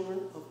as children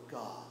of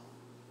God,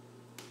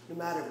 no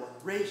matter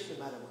what race,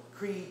 no matter what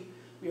creed,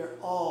 we are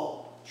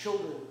all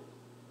children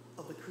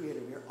of the Creator.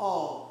 We are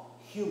all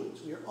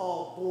humans. We are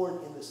all born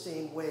in the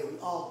same way. We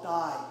all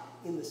die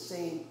in the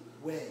same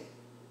way.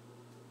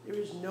 There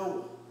is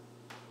no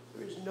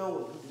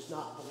one who does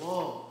not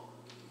belong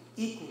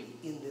equally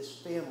in this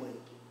family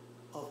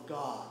of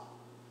God,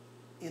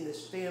 in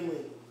this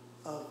family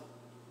of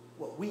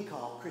what we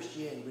call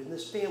Christianity, in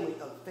this family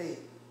of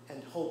faith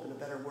and hope in a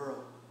better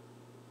world.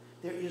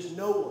 There is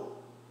no one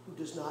who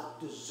does not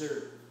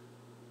deserve,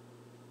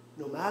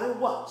 no matter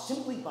what,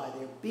 simply by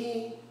their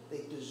being,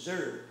 they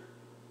deserve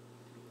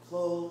to be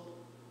clothed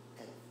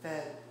and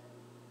fed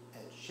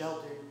and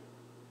sheltered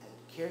and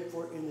cared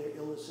for in their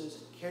illnesses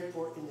and cared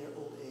for in their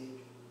old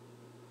age.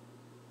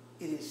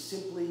 It is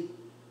simply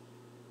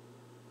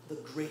the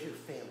greater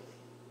family.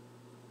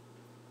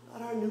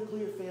 Not our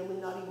nuclear family,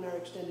 not even our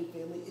extended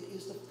family. It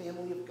is the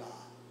family of God.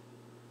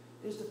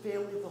 It is the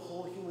family of the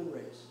whole human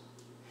race.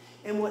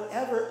 And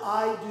whatever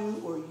I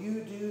do or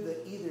you do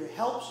that either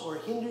helps or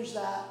hinders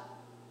that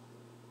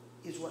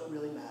is what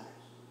really matters.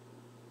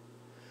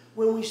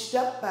 When we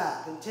step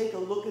back and take a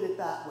look at it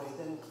that way,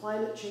 then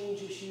climate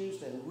change issues,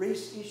 then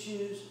race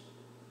issues,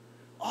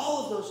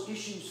 all of those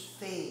issues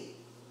fade.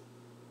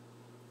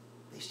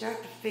 They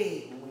start to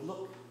fade when we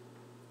look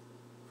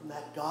from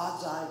that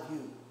God's eye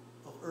view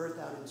of Earth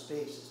out in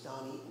space, as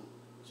Don Eaton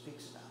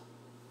speaks about.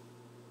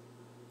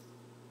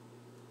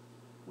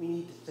 We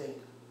need to think,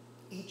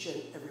 each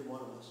and every one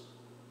of us,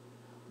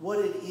 what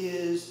it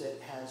is that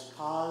has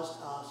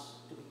caused us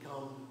to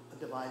become a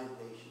divided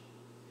nation.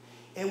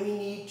 And we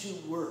need to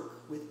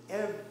work with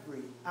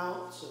every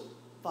ounce of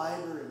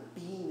fiber and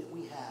being that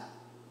we have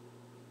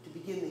to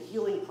begin the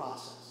healing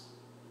process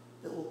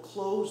that will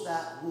close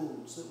that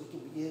wound so that we can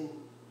begin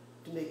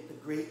to make the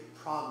great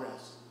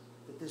progress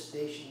that this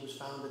nation was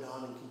founded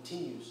on and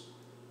continues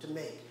to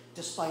make.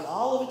 Despite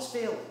all of its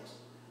failings,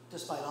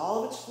 despite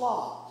all of its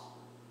flaws,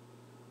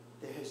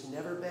 there has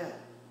never been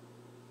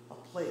a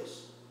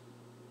place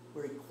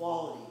where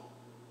equality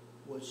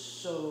was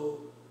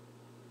so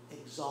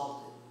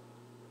exalted.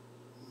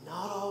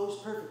 Not always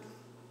perfectly,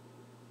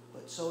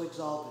 but so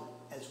exalted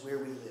as where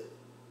we live.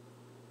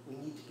 We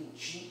need to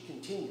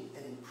continue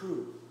and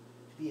improve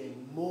to be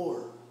a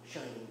more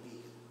shining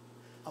beacon,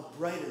 a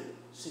brighter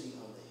city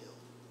on the hill,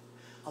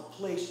 a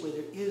place where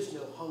there is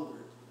no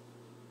hunger,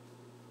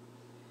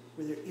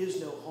 where there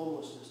is no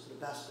homelessness to the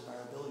best of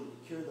our ability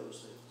to cure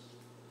those things.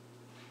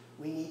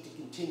 We need to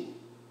continue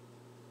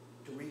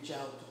to reach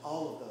out to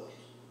all of those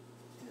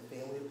in the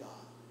family of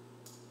God.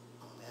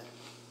 Amen.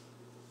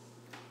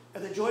 Are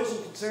there joys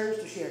and concerns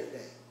to share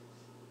today?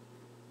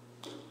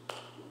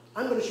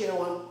 I'm going to share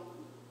one.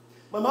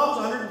 My mom's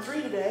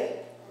 103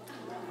 today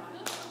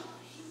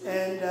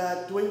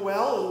and doing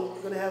well, and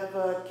we're going to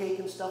have cake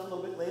and stuff a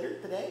little bit later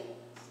today.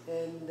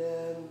 And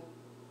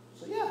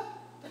so, yeah,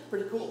 that's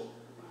pretty cool.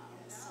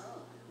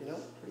 You know,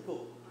 pretty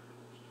cool.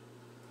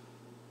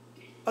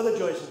 Other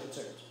joys and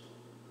concerns?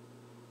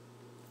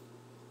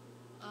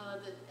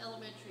 The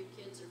elementary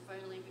kids are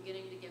finally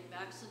beginning to get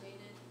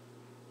vaccinated.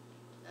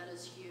 That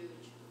is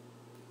huge.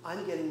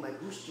 I'm getting my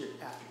booster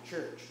after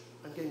church.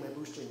 I'm getting my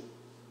booster in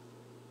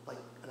like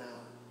an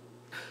hour.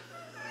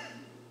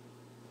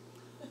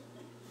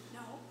 No,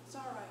 it's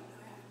all right.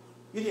 I had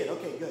one. You did?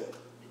 Okay, good.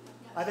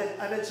 I've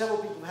had several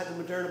people who had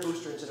the Moderna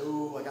booster and said,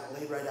 "Ooh, I got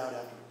laid right out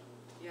afterwards."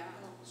 Yeah.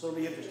 So it'll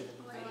be interesting.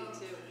 I do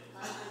too.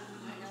 I had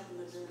the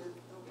Moderna,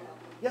 no problem.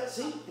 Yeah,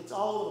 see? It's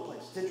all over the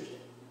place. It's interesting.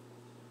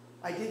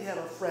 I did have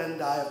a friend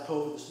die of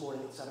COVID this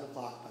morning at 7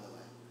 o'clock, by the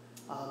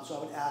way. So I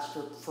would ask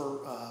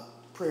for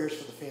prayers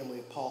for the family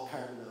of Paul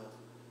Cardinal,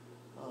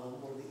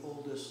 one of the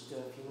oldest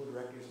funeral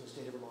directors in the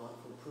state of Vermont,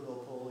 from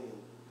Pruno Poli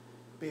and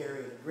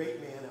Barry, a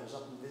great man. I was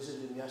up and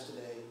visited him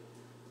yesterday.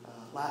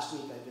 Last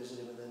week I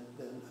visited him, and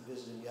then I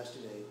visited him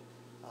yesterday.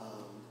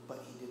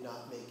 But he did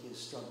not make his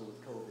struggle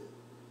with COVID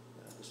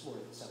this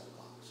morning at 7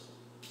 o'clock. So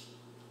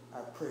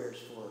our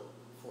prayers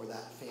for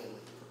that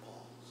family, for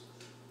Paul's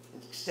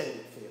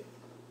extended family.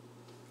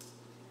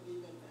 Have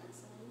you been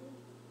vaccinated?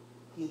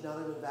 He had not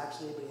only been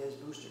vaccinated, but he has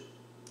booster.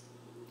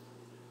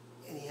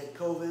 And he had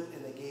COVID,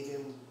 and they gave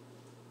him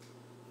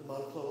the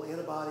monoclonal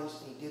antibodies,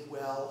 and he did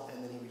well,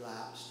 and then he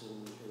relapsed,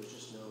 and there was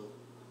just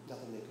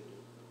nothing they could do.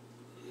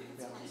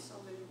 That's why so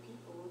many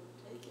people will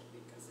take it,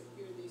 because they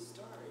hear these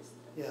stories.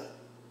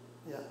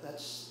 Yeah,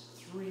 that's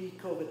 3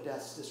 COVID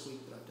deaths this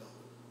week that I've dealt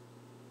with.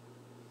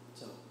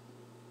 So,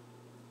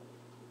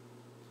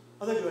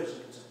 other joys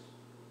and concerns?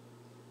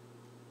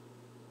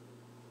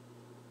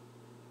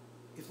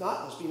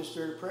 not, let's be in a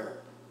spirit of prayer.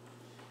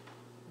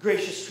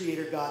 Gracious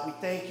Creator God, we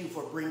thank you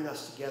for bringing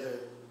us together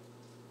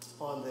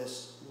on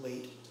this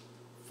late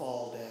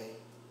fall day.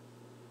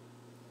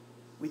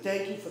 We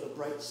thank you for the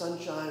bright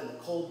sunshine and the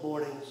cold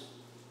mornings.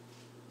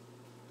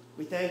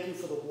 We thank you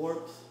for the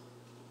warmth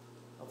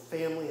of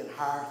family and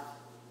hearth.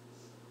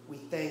 We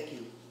thank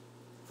you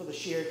for the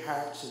shared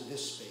hearts in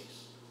this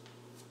space.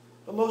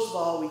 But most of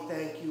all, we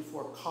thank you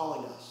for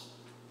calling us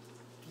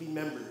to be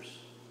members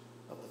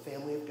of the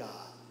family of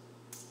God.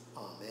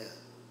 Amen.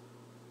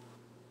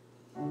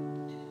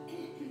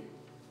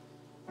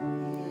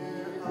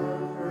 Hear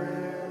our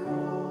prayer, O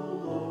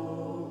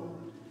Lord.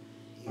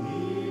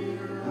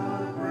 Hear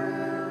our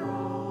prayer, O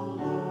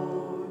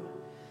Lord.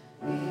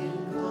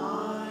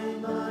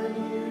 Incline thine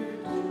ear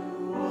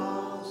to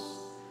us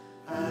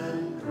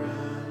and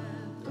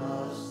grant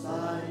us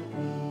thy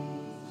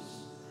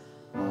peace.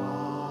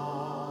 Amen.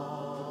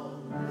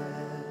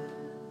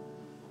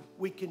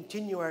 We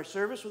continue our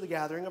service with the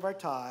gathering of our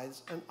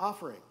tithes and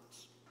offerings.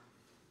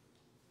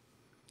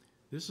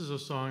 This is a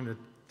song that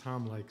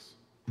Tom likes.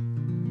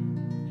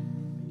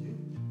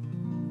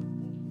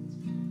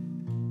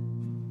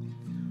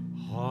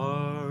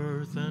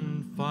 Hearth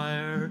and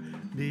fire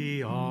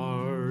be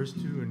ours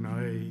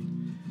tonight,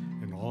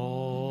 and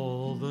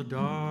all the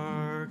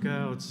dark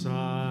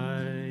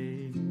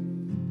outside.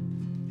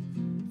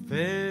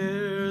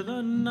 Fair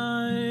the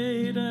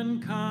night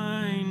and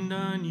kind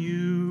on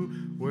you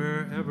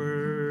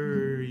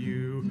wherever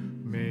you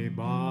may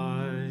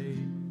bide.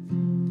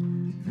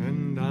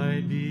 And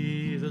I'd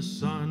be the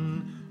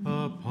sun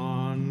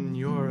upon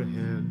your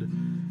head,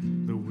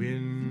 the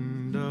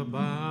wind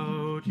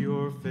about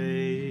your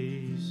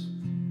face.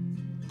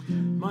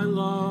 My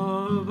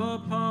love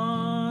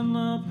upon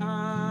the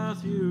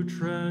path you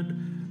tread,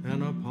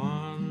 and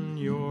upon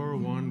your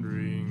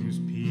wanderings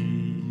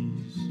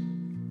peace.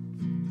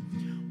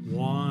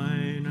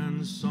 Wine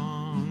and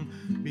song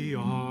be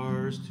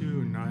ours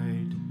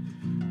tonight,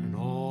 and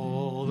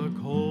all the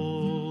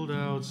cold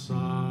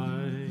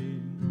outside.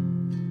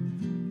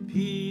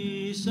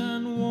 Peace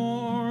and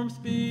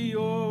warmth be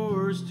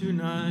yours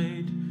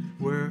tonight,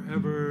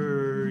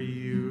 wherever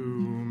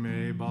you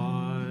may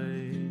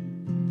bide.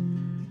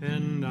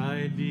 And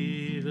I'd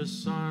be the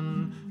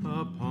sun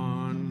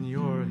upon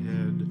your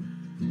head,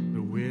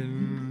 the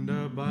wind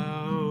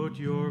about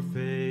your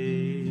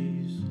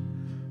face.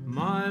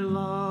 My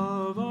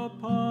love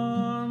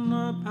upon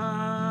the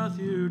path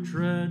you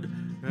tread,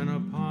 and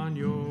upon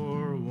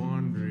your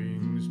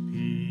wanderings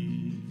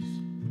peace.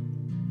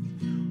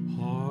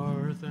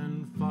 Hearth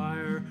and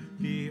fire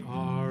be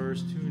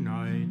ours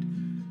tonight,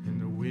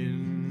 and the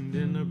wind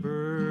in the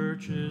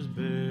birches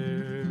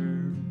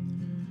bare.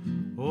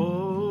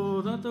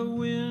 Oh, that the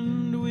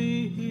wind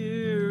we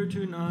hear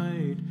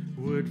tonight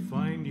would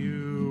find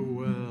you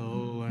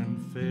well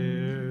and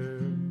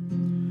fair.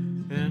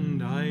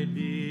 And I'd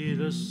be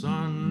the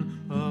sun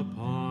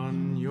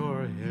upon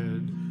your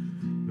head,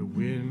 the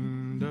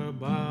wind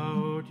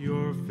about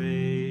your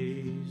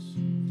face.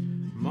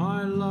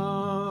 My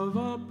love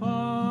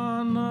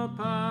upon the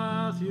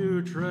path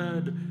you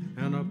tread,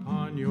 and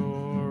upon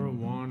your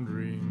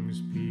wanderings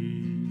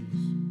peace.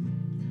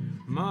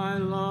 My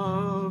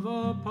love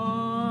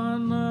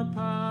upon the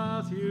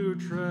path you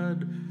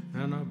tread,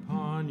 and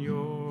upon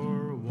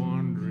your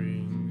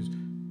wanderings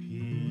peace.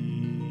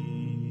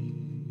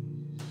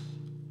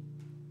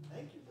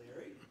 Thank you,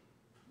 Larry.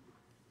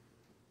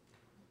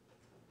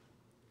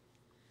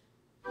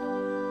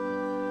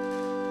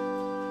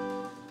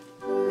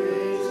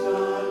 Praise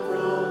God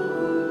from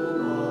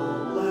whom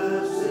all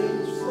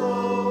blessings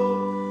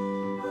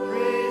flow.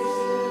 Praise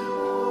Him,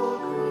 all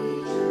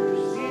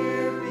creatures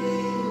here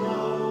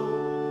below.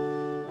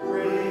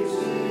 Praise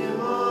Him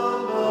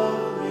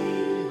above the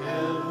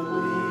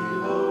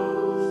heavenly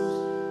hosts.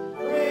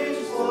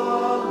 Praise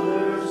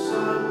Father,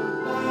 Son,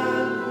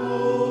 and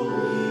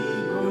Holy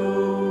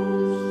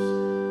Ghost.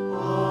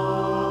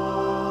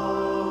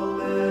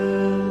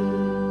 Amen.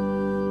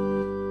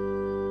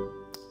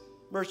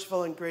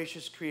 Merciful and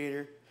gracious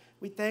Creator,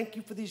 we thank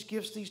you for these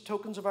gifts, these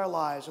tokens of our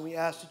lives, and we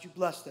ask that you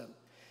bless them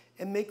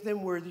and make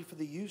them worthy for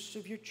the use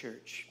of your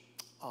church.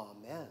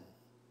 Amen.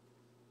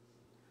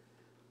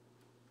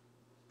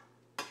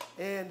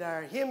 And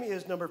our hymn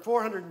is number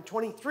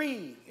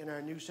 423 in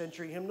our New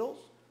Century Hymnals,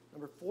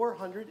 number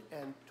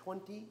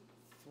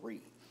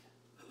 423.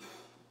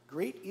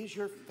 Great is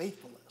your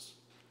faithfulness.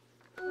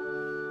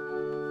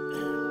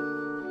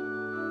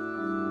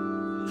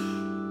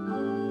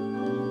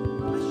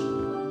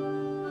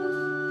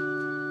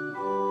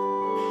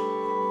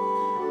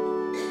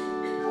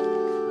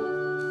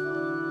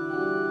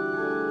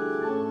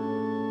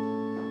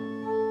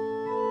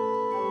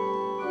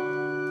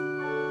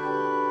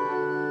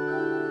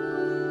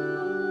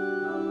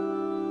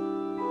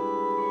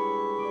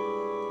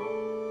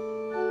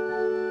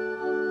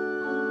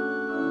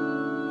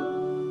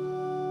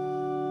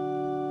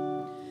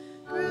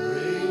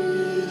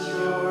 Great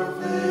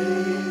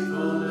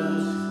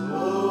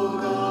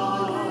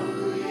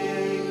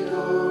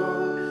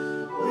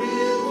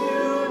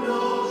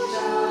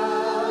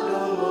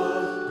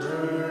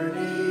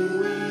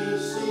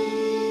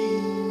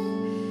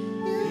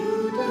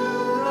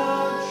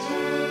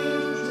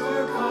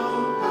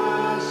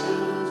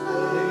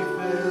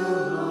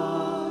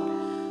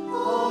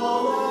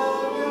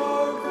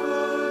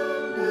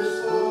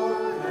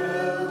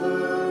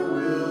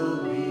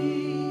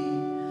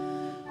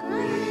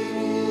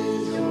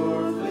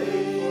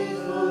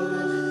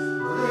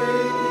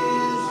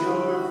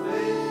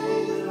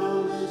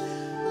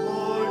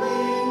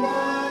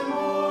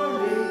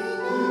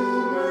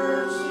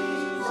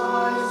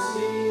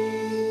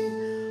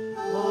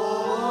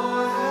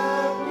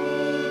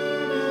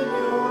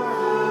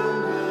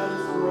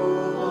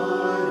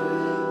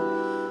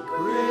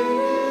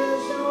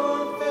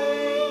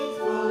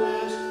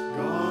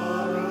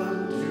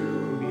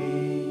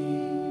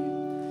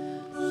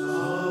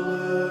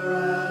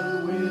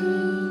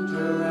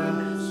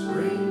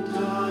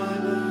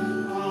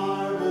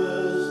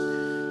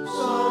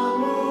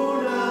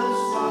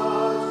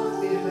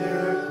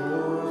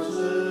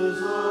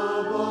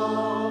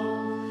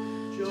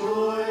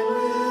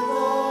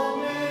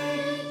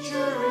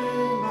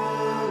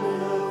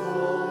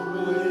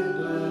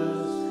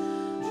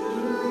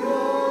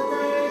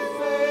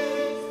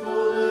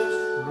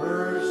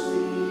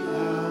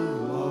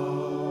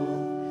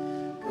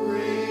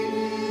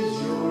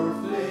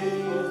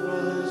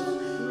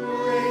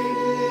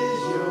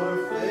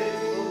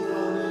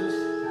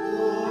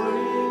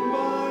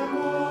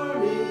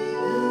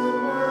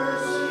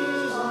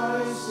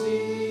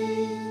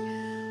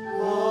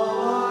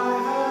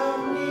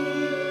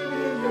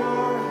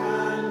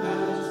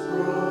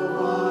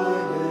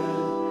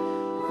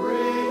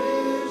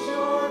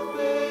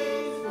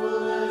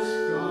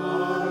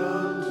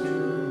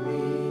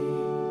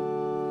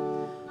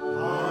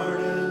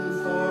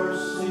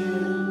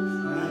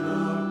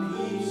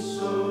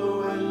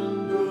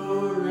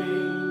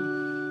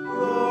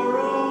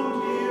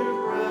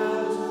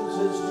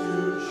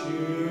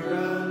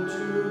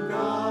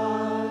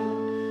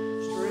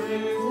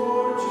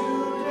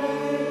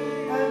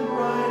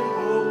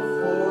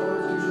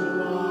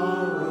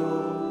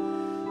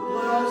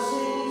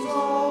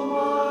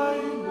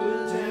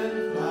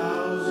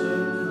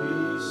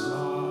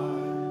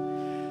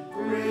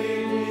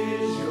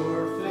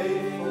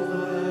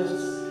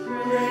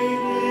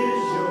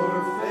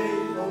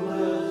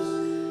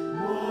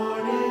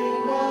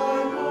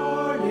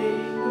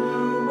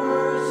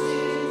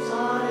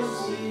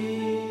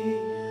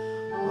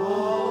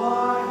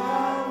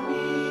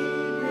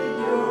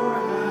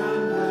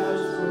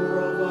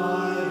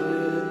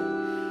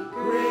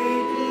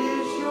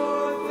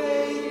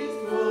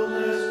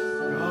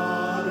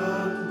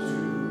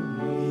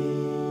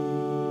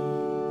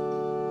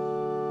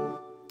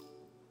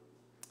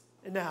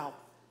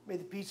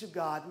peace of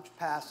God, which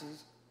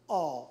passes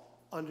all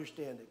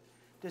understanding,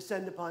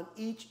 descend upon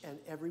each and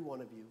every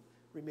one of you,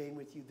 remain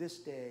with you this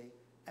day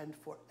and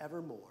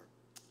forevermore.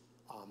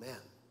 Amen.